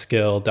our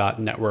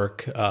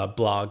scale.network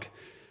blog.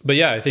 But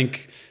yeah, I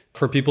think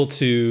for people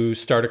to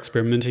start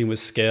experimenting with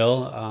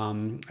Scale,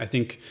 I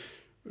think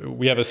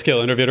we have a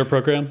Scale Innovator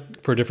program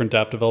for different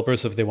dApp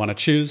developers. If they want to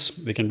choose,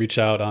 they can reach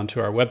out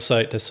onto our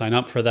website to sign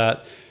up for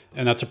that.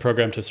 And that's a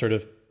program to sort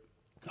of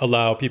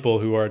allow people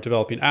who are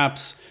developing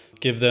apps,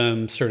 give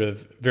them sort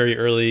of very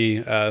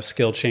early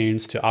skill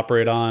chains to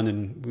operate on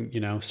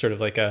and, sort of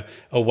like a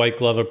white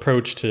glove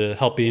approach to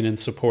helping and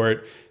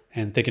support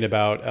and thinking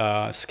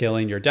about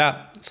scaling your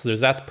dApp. So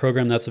there's that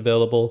program that's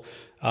available.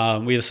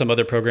 We have some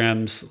other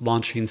programs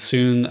launching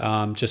soon,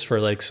 just for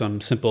like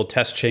some simple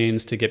test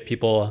chains to get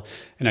people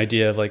an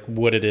idea of like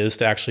what it is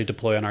to actually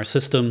deploy on our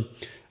system.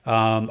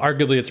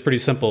 Arguably, it's pretty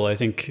simple. I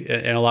think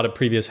in a lot of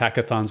previous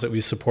hackathons that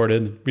we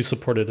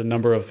supported a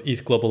number of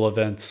ETH Global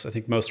events. I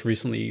think most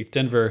recently ETH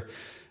Denver.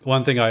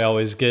 One thing I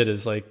always get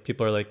is like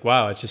people are like,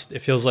 wow, it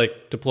feels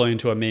like deploying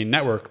to a main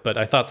network, but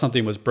I thought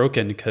something was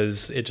broken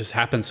because it just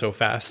happened so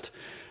fast.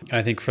 And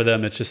I think for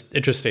them, it's just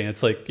interesting.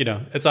 It's like,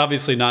 it's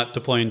obviously not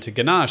deploying to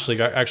Ganache, like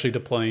actually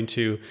deploying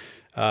to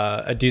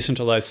a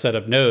decentralized set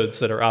of nodes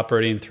that are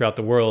operating throughout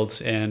the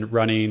world and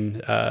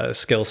running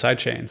Scale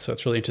sidechain. So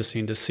it's really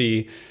interesting to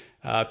see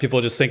people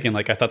just thinking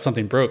like, I thought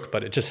something broke,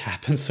 but it just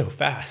happened so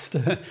fast.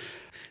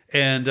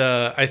 And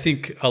I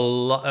think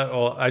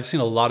I've seen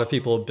a lot of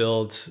people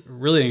build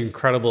really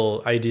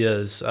incredible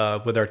ideas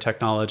with our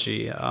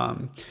technology.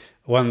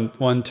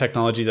 One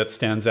technology that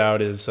stands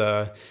out is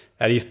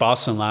at ETH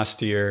Boston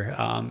last year,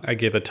 I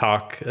gave a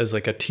talk as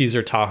like a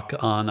teaser talk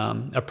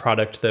on a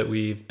product that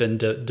we've been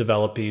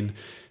developing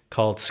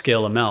called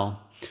Scale ML.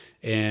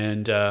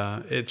 And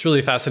it's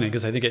really fascinating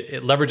because I think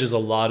it leverages a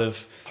lot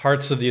of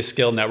parts of the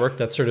Scale network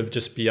that's sort of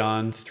just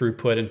beyond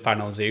throughput and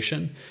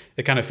finalization.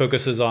 It kind of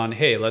focuses on,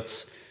 hey,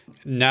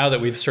 now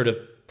that we've sort of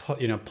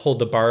pulled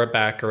the bar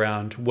back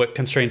around what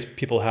constraints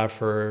people have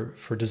for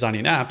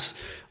designing apps,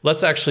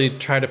 let's actually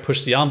try to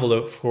push the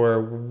envelope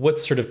for what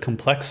sort of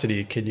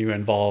complexity can you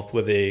involve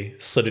with a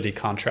Solidity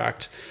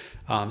contract.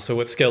 So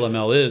what Scale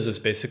ML is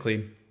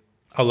basically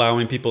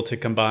allowing people to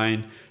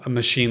combine a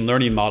machine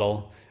learning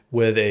model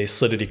with a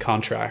Solidity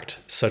contract,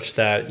 such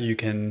that you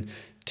can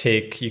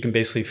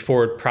basically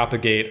forward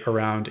propagate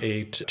around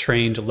a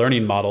trained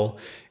learning model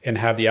and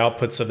have the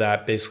outputs of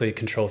that basically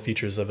control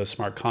features of a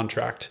smart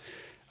contract.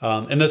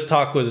 And this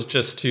talk was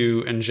just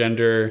to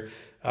engender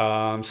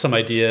some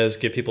ideas,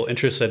 get people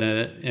interested in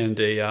it. And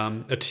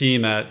a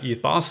team at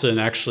ETH Boston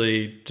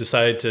actually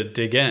decided to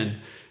dig in.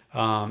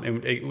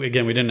 And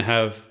again, we didn't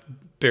have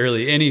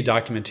barely any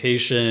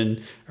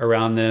documentation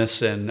around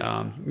this. And,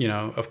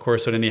 of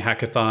course, at any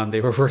hackathon, they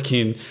were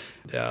working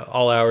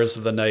all hours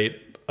of the night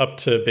up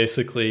to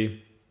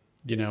basically,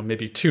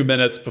 maybe 2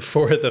 minutes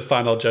before the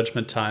final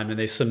judgment time. And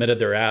they submitted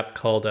their app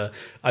called a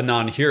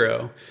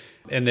non-hero.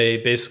 And they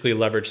basically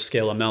leveraged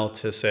Scale ML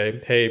to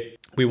say, hey,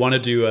 we want to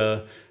do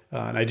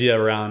an idea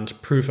around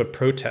proof of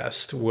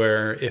protest,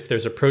 where if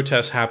there's a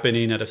protest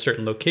happening at a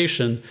certain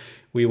location,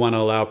 we want to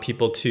allow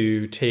people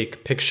to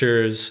take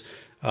pictures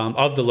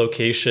of the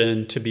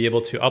location to be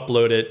able to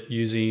upload it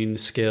using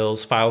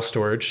Scale's file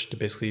storage to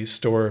basically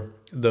store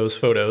those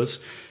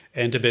photos,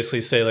 and to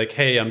basically say like,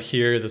 hey, I'm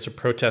here, there's a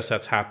protest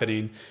that's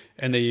happening.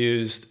 And they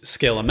used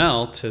Scale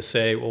ML to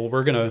say, well,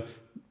 we're going to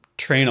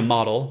train a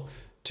model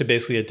to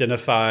basically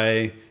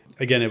identify,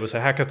 again, it was a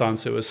hackathon,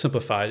 so it was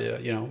simplified.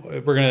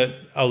 We're going to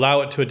allow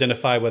it to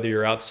identify whether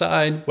you're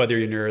outside, whether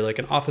you're near like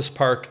an office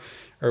park,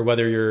 or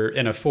whether you're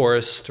in a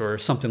forest or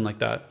something like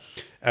that,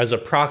 as a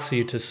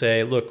proxy to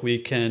say, look, we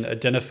can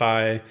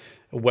identify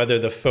whether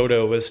the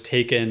photo was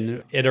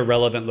taken at a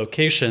relevant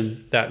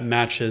location that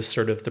matches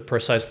sort of the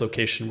precise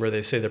location where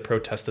they say the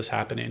protest is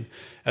happening,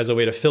 as a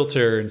way to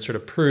filter and sort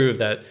of prove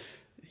that,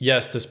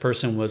 yes, this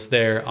person was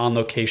there on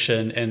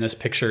location and this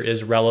picture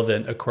is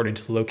relevant according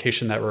to the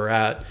location that we're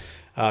at,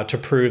 to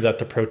prove that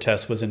the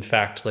protest was in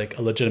fact like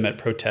a legitimate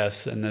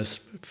protest, and this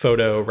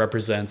photo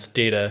represents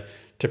data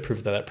to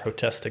prove that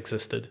protest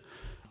existed.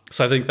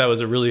 So I think that was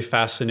a really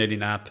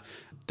fascinating app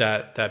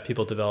that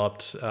people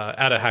developed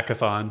at a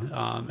hackathon.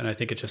 And I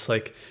think it just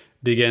like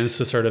begins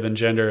to sort of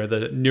engender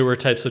the newer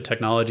types of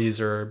technologies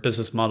or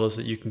business models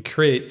that you can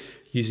create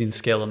using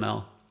Scale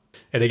ML.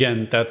 And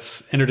again,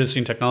 that's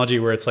introducing technology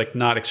where it's like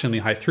not extremely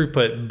high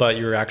throughput, but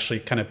you're actually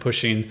kind of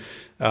pushing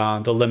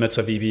the limits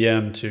of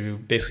EVM to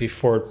basically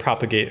forward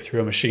propagate through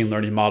a machine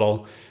learning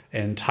model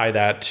and tie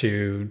that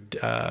to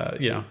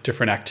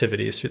different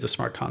activities through the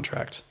smart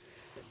contract.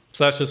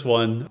 So that's just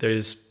one.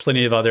 There's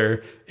plenty of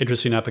other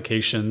interesting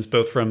applications,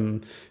 both from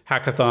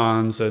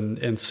hackathons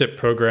and SIP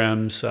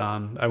programs.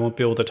 I won't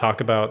be able to talk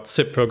about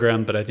SIP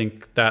program, but I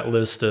think that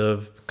list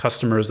of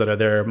customers that are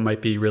there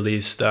might be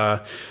released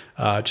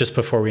just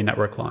before we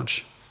network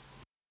launch.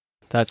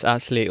 That's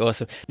absolutely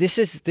awesome. This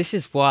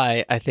is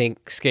why I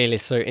think Scale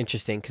is so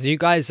interesting, because you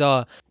guys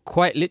are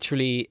quite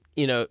literally,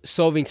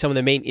 solving some of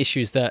the main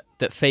issues that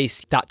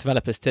face dApp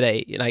developers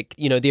today. Like,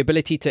 the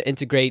ability to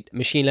integrate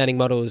machine learning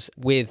models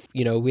with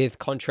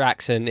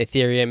contracts and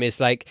Ethereum is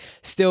like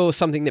still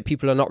something that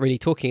people are not really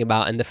talking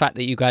about. And the fact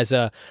that you guys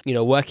are,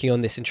 working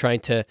on this and trying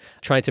to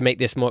make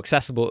this more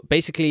accessible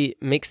basically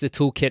makes the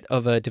toolkit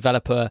of a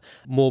developer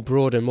more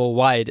broad and more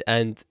wide,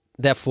 and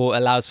therefore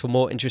allows for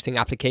more interesting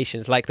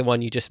applications like the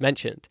one you just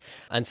mentioned.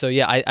 And so,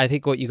 yeah, I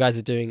think what you guys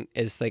are doing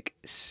is like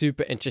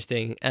super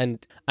interesting.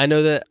 And I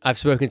know that I've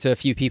spoken to a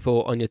few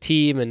people on your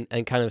team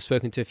and kind of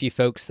spoken to a few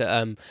folks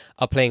that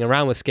are playing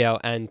around with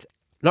Scale, and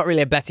not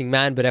really a betting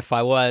man, but if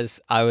I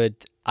was, I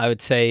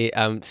would say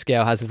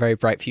Scale has a very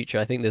bright future.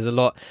 I think there's a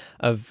lot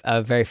of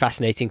very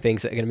fascinating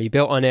things that are going to be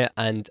built on it,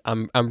 and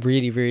I'm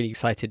really, really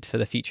excited for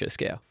the future of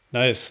Scale.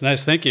 Nice,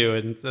 nice. Thank you.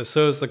 And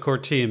so is the core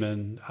team.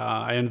 And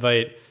I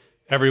invite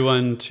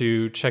everyone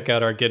to check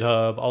out our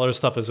GitHub. All our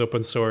stuff is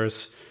open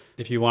source.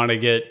 If you want to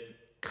get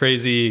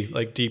crazy,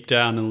 like deep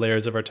down in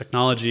layers of our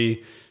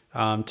technology,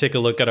 take a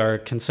look at our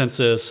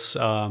consensus,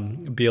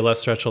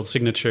 BLS threshold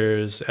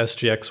signatures,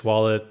 SGX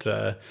wallet,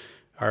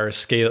 our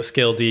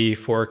Scale D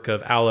fork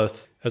of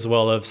Aleth, as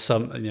well as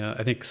some,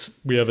 I think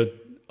we have a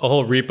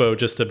whole repo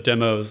just of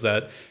demos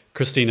that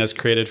Christine has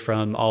created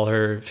from all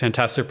her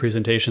fantastic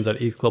presentations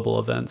at ETH Global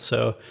events.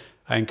 So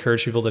I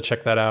encourage people to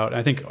check that out.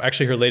 I think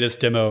actually her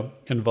latest demo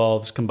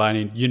involves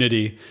combining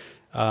Unity,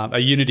 a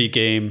Unity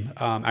game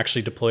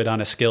actually deployed on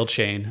a scale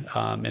chain.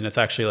 And it's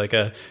actually like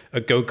a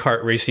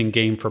go-kart racing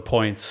game for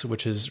points,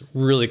 which is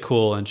really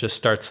cool and just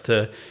starts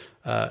to,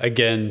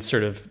 again,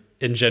 sort of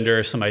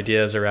engender some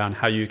ideas around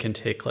how you can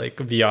take like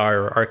VR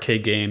or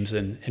arcade games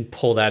and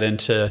pull that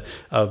into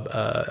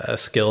a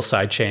skill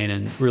side chain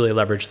and really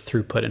leverage the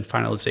throughput and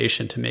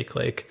finalization to make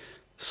like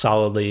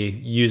solidly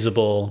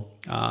usable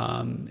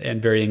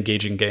and very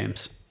engaging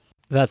games.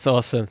 That's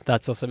awesome.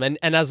 That's awesome. And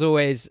as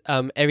always,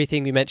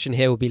 everything we mentioned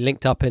here will be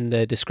linked up in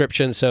the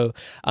description. So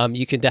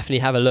you can definitely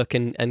have a look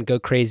and go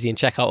crazy and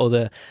check out all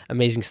the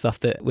amazing stuff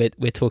that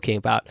we're talking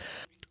about.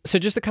 So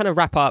just to kind of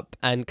wrap up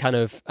and kind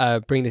of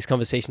bring this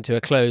conversation to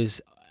a close,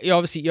 you're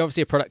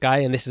obviously a product guy,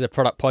 and this is a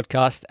product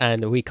podcast,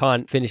 and we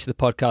can't finish the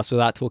podcast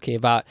without talking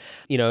about,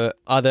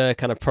 other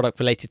kind of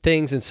product related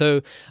things. And so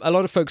a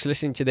lot of folks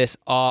listening to this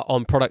are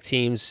on product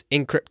teams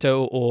in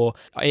crypto or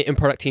in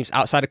product teams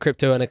outside of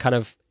crypto and are kind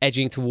of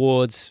edging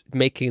towards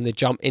making the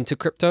jump into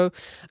crypto.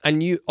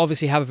 And you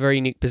obviously have a very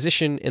unique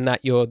position in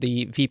that you're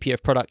the VP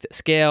of product at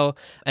Scale,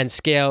 and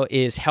Scale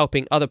is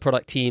helping other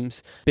product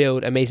teams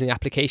build amazing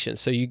applications.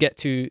 So you get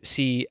to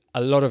see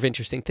a lot of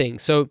interesting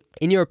things. So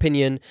in your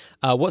opinion,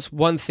 what's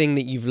one thing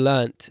that you've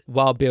learned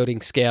while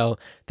building Scale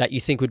that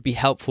you think would be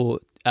helpful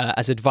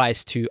as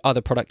advice to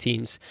other product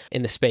teams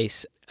in the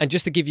space? And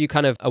just to give you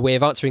kind of a way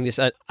of answering this,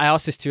 I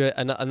asked this to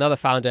another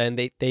founder, and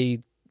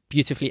they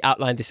beautifully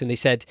outlined this, and they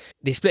said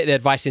they split their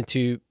advice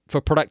into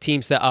for product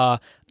teams that are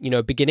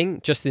beginning,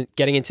 just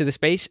getting into the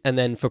space, and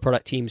then for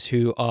product teams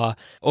who are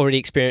already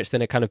experienced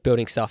and are kind of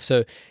building stuff.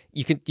 So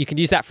you can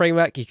use that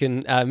framework, you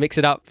can mix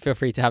it up. Feel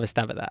free to have a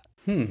stab at that.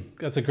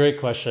 That's a great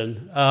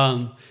question.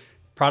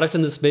 Product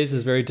in this space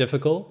is very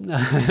difficult.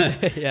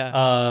 Yeah.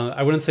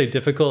 I wouldn't say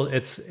difficult,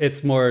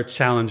 it's more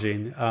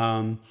challenging.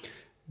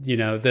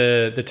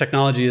 The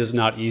technology is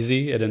not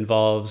easy. It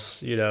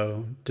involves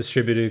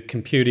distributed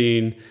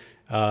computing,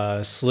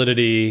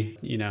 Solidity,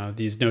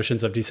 these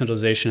notions of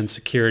decentralization and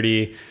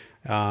security.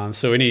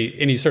 So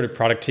any sort of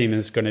product team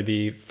is going to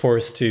be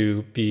forced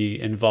to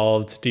be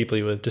involved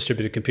deeply with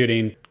distributed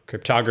computing,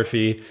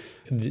 cryptography,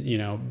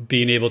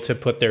 being able to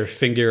put their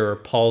finger or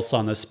pulse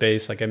on the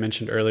space. Like I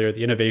mentioned earlier,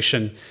 the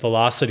innovation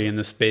velocity in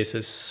this space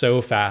is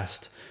so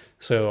fast.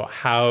 So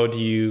how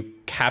do you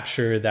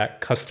capture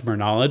that customer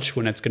knowledge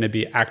when it's going to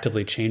be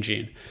actively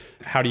changing?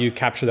 How do you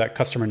capture that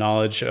customer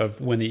knowledge of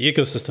when the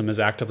ecosystem is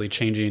actively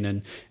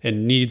changing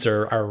and needs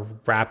are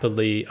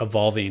rapidly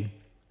evolving?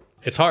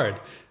 It's hard,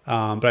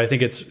 but I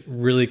think it's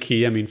really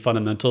key. I mean,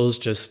 fundamentals,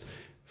 just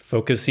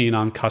focusing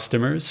on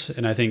customers.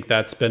 And I think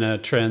that's been a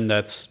trend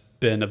that's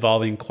been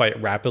evolving quite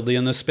rapidly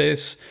in this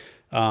space.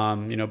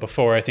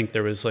 Before, I think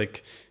there was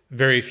like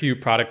very few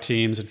product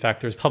teams. In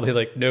fact, there's probably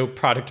like no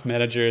product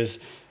managers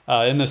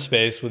in this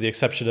space, with the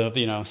exception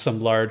of some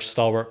large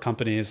stalwart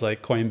companies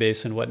like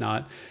Coinbase and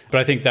whatnot.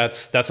 But I think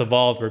that's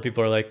evolved, where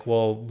people are like,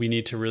 well, we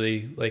need to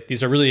really, like,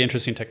 these are really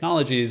interesting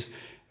technologies.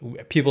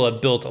 People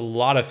have built a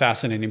lot of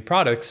fascinating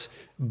products,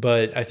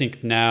 but I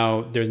think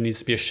now there needs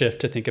to be a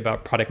shift to think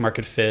about product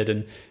market fit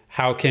and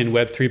how can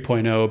Web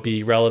 3.0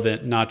 be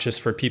relevant, not just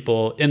for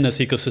people in this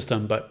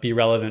ecosystem, but be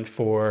relevant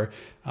for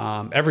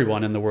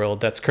everyone in the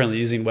world that's currently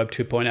using Web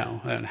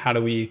 2.0, and how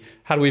do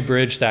we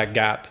bridge that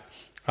gap?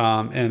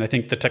 And I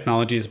think the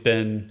technology has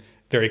been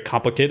very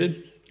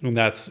complicated, and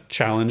that's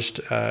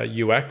challenged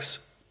UX.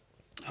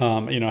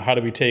 How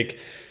do we take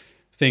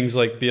things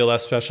like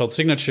BLS threshold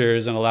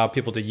signatures and allow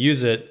people to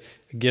use it,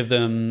 give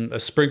them a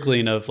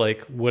sprinkling of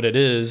like what it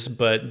is,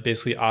 but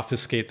basically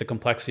obfuscate the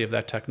complexity of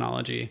that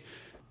technology?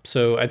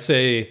 So I'd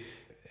say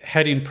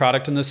heading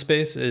product in this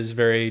space is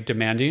very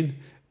demanding,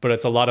 but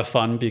it's a lot of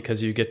fun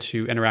because you get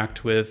to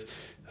interact with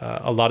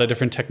a lot of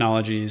different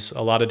technologies,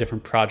 a lot of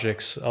different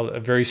projects, a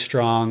very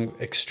strong,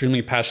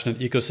 extremely passionate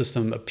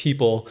ecosystem of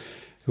people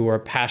who are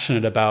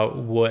passionate about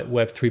what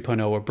Web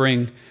 3.0 will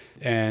bring,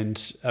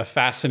 and a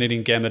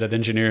fascinating gamut of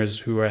engineers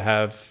who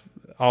have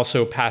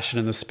also passion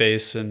in the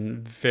space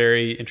and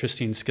very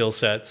interesting skill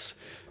sets.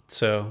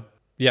 So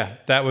yeah,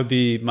 that would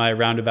be my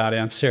roundabout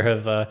answer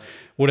of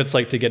what it's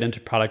like to get into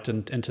product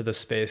and into this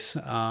space.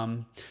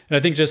 And I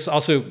think just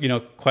also,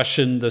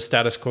 question the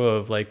status quo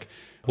of like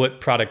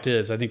what product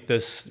is. I think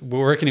we're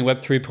working in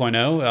Web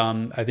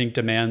 3.0, I think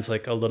demands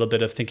like a little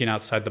bit of thinking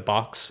outside the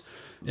box.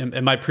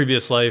 In my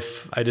previous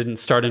life, I didn't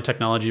start in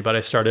technology, but I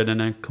started in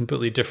a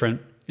completely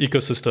different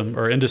ecosystem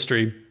or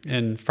industry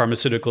in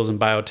pharmaceuticals and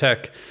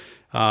biotech.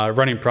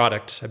 running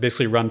product. I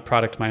basically run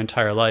product my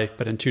entire life,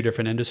 but in two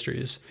different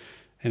industries.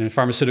 And in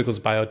pharmaceuticals,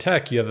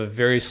 biotech, you have a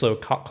very slow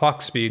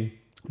clock speed,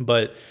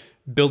 but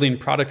building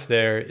product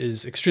there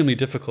is extremely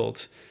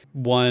difficult.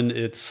 One,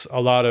 it's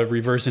a lot of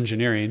reverse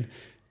engineering.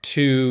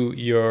 Two,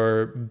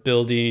 you're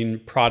building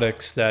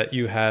products that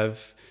you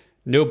have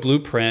no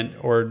blueprint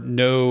or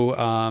no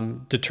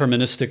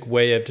deterministic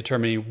way of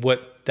determining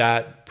what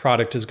that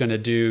product is going to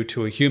do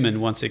to a human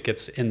once it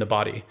gets in the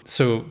body.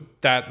 So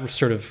that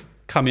sort of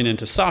coming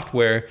into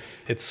software,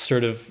 it's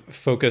sort of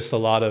focused a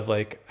lot of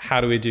like,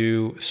 how do we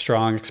do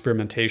strong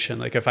experimentation?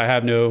 Like if I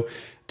have no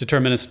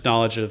deterministic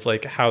knowledge of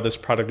like how this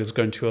product is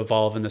going to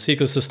evolve in this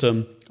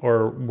ecosystem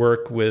or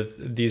work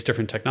with these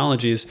different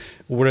technologies,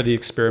 what are the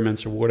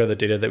experiments or what are the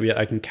data that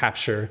I can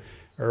capture,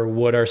 or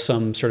what are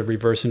some sort of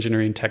reverse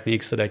engineering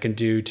techniques that I can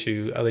do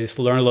to at least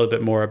learn a little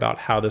bit more about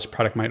how this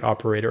product might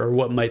operate or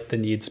what might the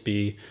needs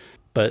be.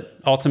 But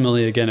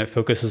ultimately, again, it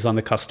focuses on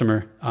the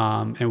customer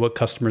and what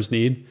customers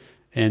need,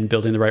 and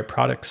building the right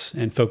products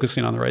and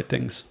focusing on the right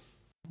things.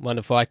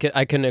 Wonderful. I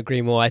couldn't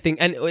agree more. I think,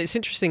 and it's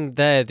interesting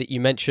there that you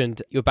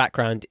mentioned your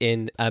background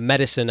in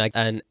medicine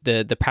and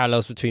the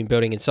parallels between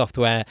building in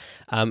software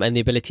and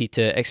the ability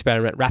to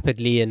experiment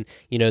rapidly, and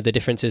the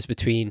differences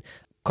between,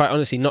 quite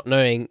honestly, not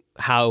knowing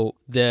how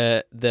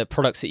the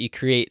products that you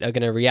create are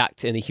going to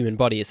react in the human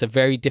body. It's a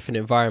very different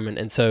environment,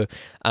 and so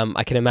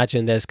I can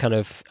imagine there's kind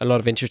of a lot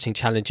of interesting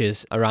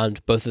challenges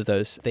around both of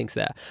those things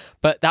there.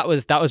 But that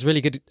was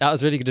really good. That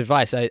was really good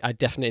advice. I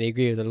definitely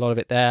agree with a lot of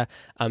it there.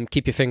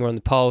 Keep your finger on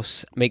the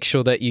pulse. Make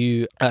sure that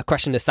you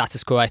question the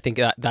status quo. I think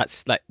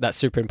that's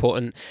super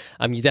important.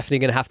 You're definitely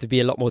going to have to be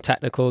a lot more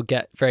technical.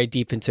 Get very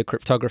deep into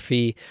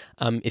cryptography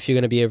if you're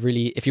going to be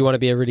if you want to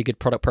be a really good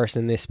product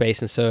person in this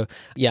space. And so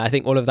yeah, I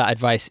think all of that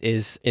advice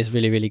is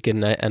really, really good,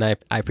 and I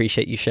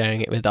appreciate you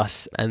sharing it with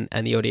us and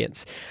the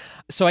audience.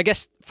 So I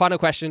guess final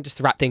question, just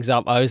to wrap things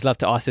up. I always love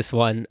to ask this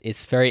one.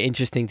 It's very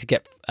interesting to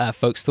get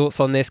folks' thoughts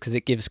on this because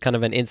it gives kind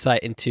of an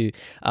insight into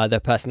their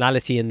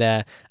personality and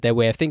their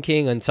way of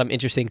thinking, and some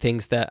interesting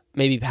things that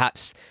maybe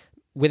perhaps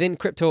within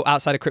crypto,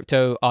 outside of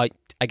crypto, are,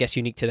 I guess,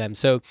 unique to them.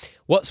 So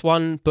what's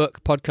one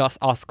book, podcast,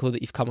 article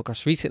that you've come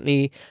across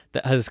recently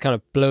that has kind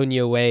of blown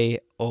you away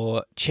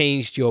or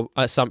changed your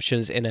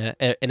assumptions in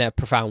a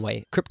profound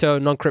way? Crypto,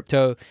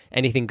 non-crypto,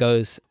 anything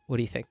goes. What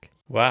do you think?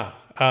 Wow.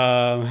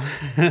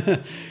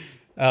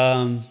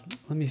 Let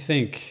me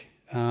think.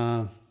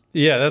 Yeah,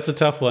 that's a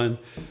tough one.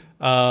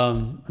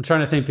 I'm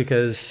trying to think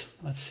because,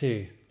 let's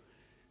see,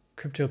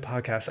 crypto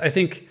podcast. I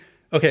think,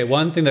 okay,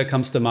 one thing that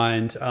comes to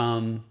mind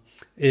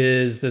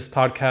is this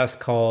podcast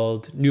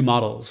called New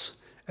Models.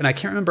 And I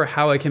can't remember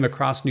how I came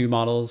across New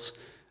Models.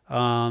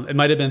 It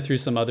might have been through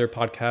some other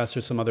podcast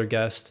or some other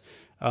guest.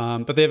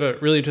 But they have a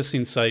really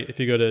interesting site. If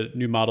you go to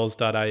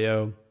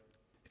newmodels.io,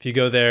 if you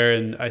go there,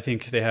 and I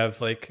think they have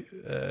like,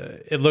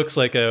 it looks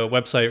like a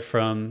website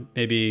from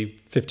maybe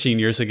 15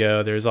 years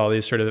ago. There's all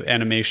these sort of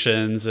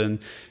animations and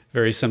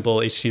very simple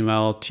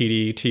HTML,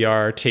 TD,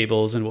 TR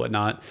tables and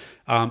whatnot.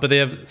 But they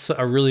have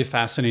a really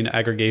fascinating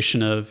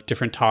aggregation of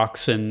different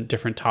talks and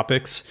different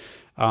topics.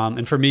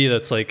 And for me,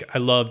 that's like, I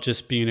love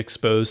just being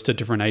exposed to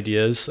different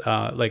ideas,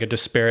 like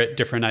disparate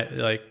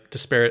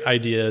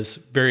ideas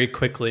very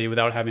quickly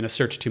without having to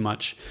search too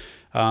much.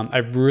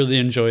 I've really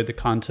enjoyed the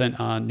content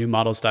on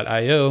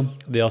newmodels.io.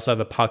 They also have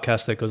a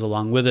podcast that goes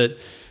along with it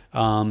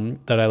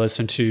that I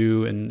listen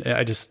to, and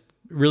I just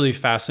really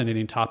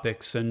fascinating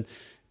topics. And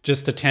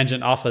just a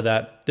tangent off of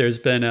that, there's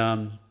been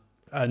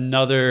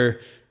another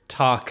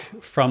talk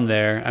from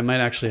there. I might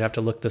actually have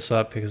to look this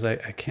up because I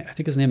can't. I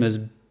think his name is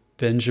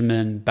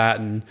Benjamin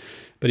Batten,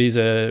 but he's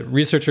a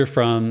researcher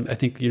from, I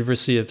think,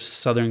 University of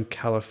Southern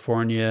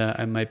California.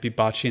 I might be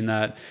botching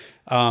that.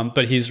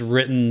 But he's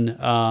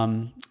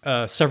written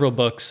several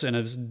books and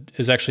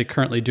is actually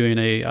currently doing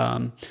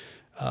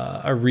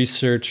a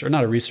research, or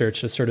not a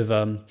research, a sort of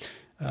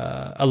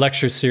a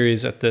lecture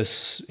series at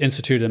this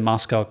institute in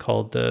Moscow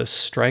called the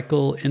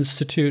Strykel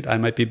Institute. I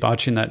might be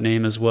botching that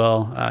name as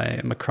well. I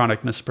am a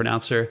chronic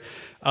mispronouncer.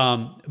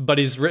 But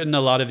he's written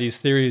a lot of these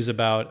theories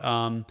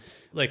about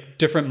like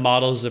different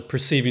models of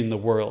perceiving the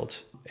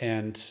world.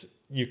 And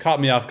you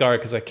caught me off guard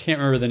because I can't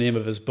remember the name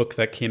of his book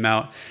that came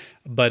out.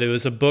 But it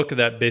was a book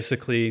that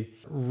basically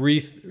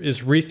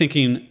is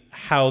rethinking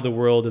how the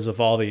world is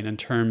evolving in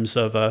terms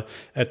of a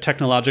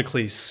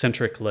technologically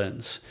centric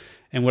lens.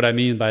 And what I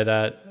mean by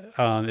that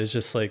is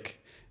just like,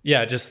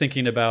 yeah, just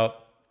thinking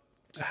about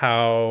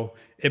how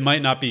it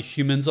might not be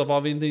humans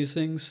evolving these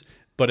things,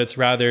 but it's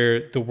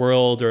rather the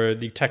world or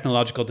the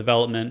technological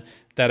development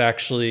that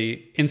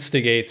actually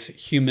instigates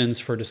humans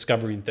for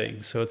discovering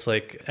things. So it's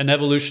like an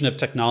evolution of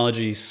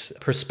technology's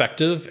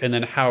perspective, and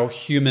then how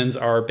humans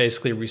are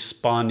basically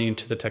responding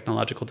to the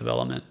technological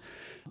development.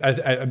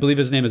 I believe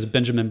his name is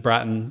Benjamin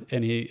Bratton,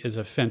 and he is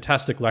a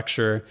fantastic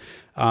lecturer.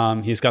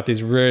 He's got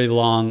these really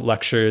long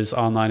lectures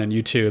online on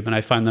YouTube, and I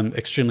find them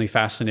extremely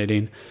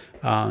fascinating.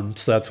 So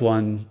that's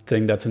one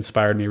thing that's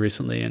inspired me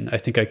recently, and I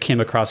think I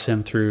came across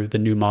him through the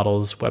New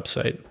Models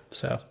website.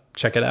 So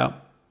check it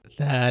out.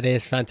 That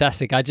is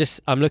fantastic.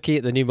 I'm looking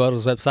at the New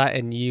Models website,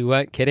 and you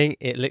weren't kidding.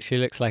 It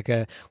literally looks like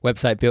a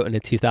website built in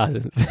the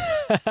 2000s.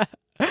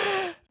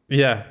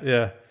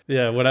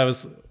 Yeah. When I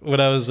was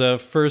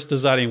first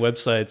designing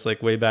websites,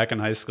 like way back in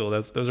high school,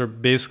 those are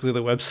basically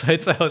the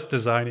websites I was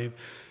designing.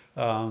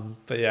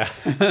 But yeah.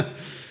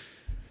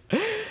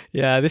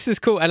 Yeah, this is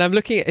cool. And I'm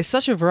looking at, it's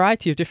such a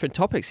variety of different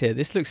topics here.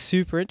 This looks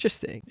super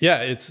interesting.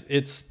 Yeah,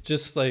 it's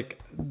just like,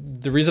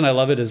 the reason I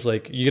love it is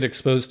like you get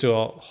exposed to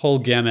a whole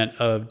gamut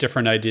of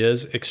different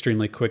ideas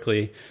extremely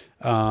quickly.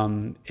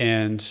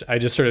 And I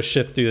just sort of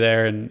shift through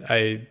there, and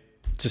I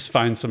just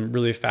find some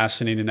really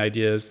fascinating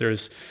ideas.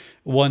 There's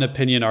one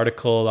opinion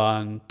article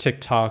on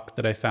TikTok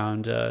that I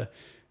found I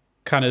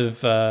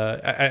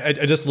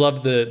just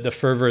loved the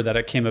fervor that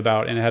it came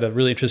about, and it had a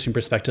really interesting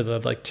perspective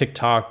of like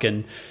TikTok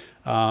and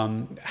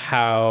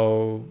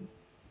how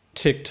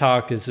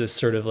TikTok is this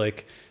sort of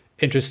like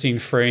interesting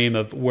frame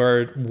of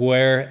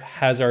where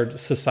has our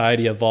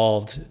society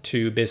evolved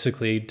to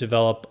basically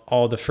develop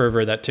all the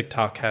fervor that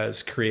TikTok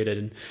has created,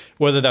 and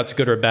whether that's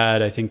good or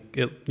bad, I think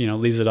it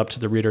leaves it up to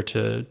the reader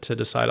to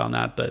decide on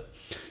that. But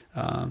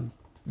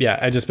yeah,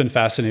 I've just been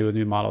fascinated with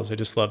New Models. I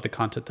just love the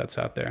content that's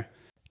out there.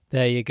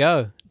 There you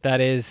go.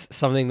 That is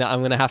something that I'm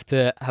going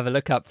to have a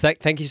look up.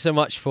 Thank you so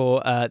much for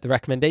the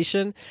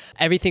recommendation.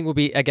 Everything will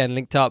be, again,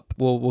 linked up.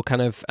 We'll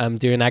kind of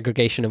do an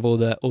aggregation of all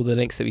the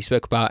links that we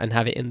spoke about and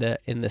have it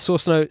in the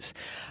source notes.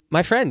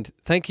 My friend,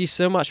 thank you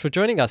so much for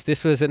joining us.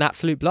 This was an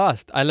absolute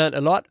blast. I learned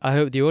a lot. I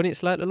hope the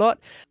audience learned a lot.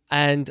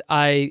 And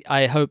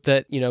I hope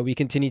that, we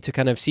continue to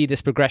kind of see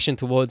this progression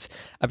towards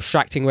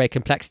abstracting away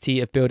complexity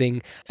of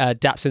building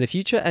dApps in the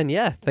future. And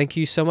yeah, thank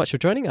you so much for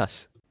joining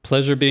us.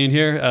 Pleasure being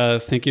here.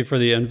 Thank you for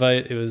the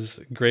invite. It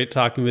was great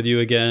talking with you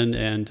again,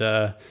 and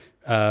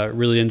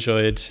really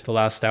enjoyed the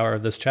last hour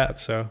of this chat.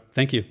 So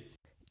thank you.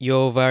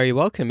 You're very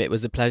welcome. It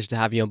was a pleasure to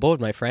have you on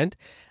board, my friend.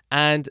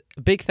 And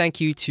a big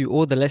thank you to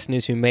all the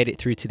listeners who made it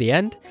through to the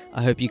end.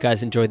 I hope you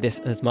guys enjoyed this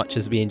as much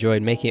as we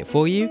enjoyed making it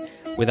for you.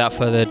 Without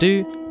further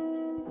ado,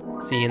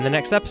 see you in the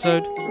next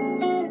episode.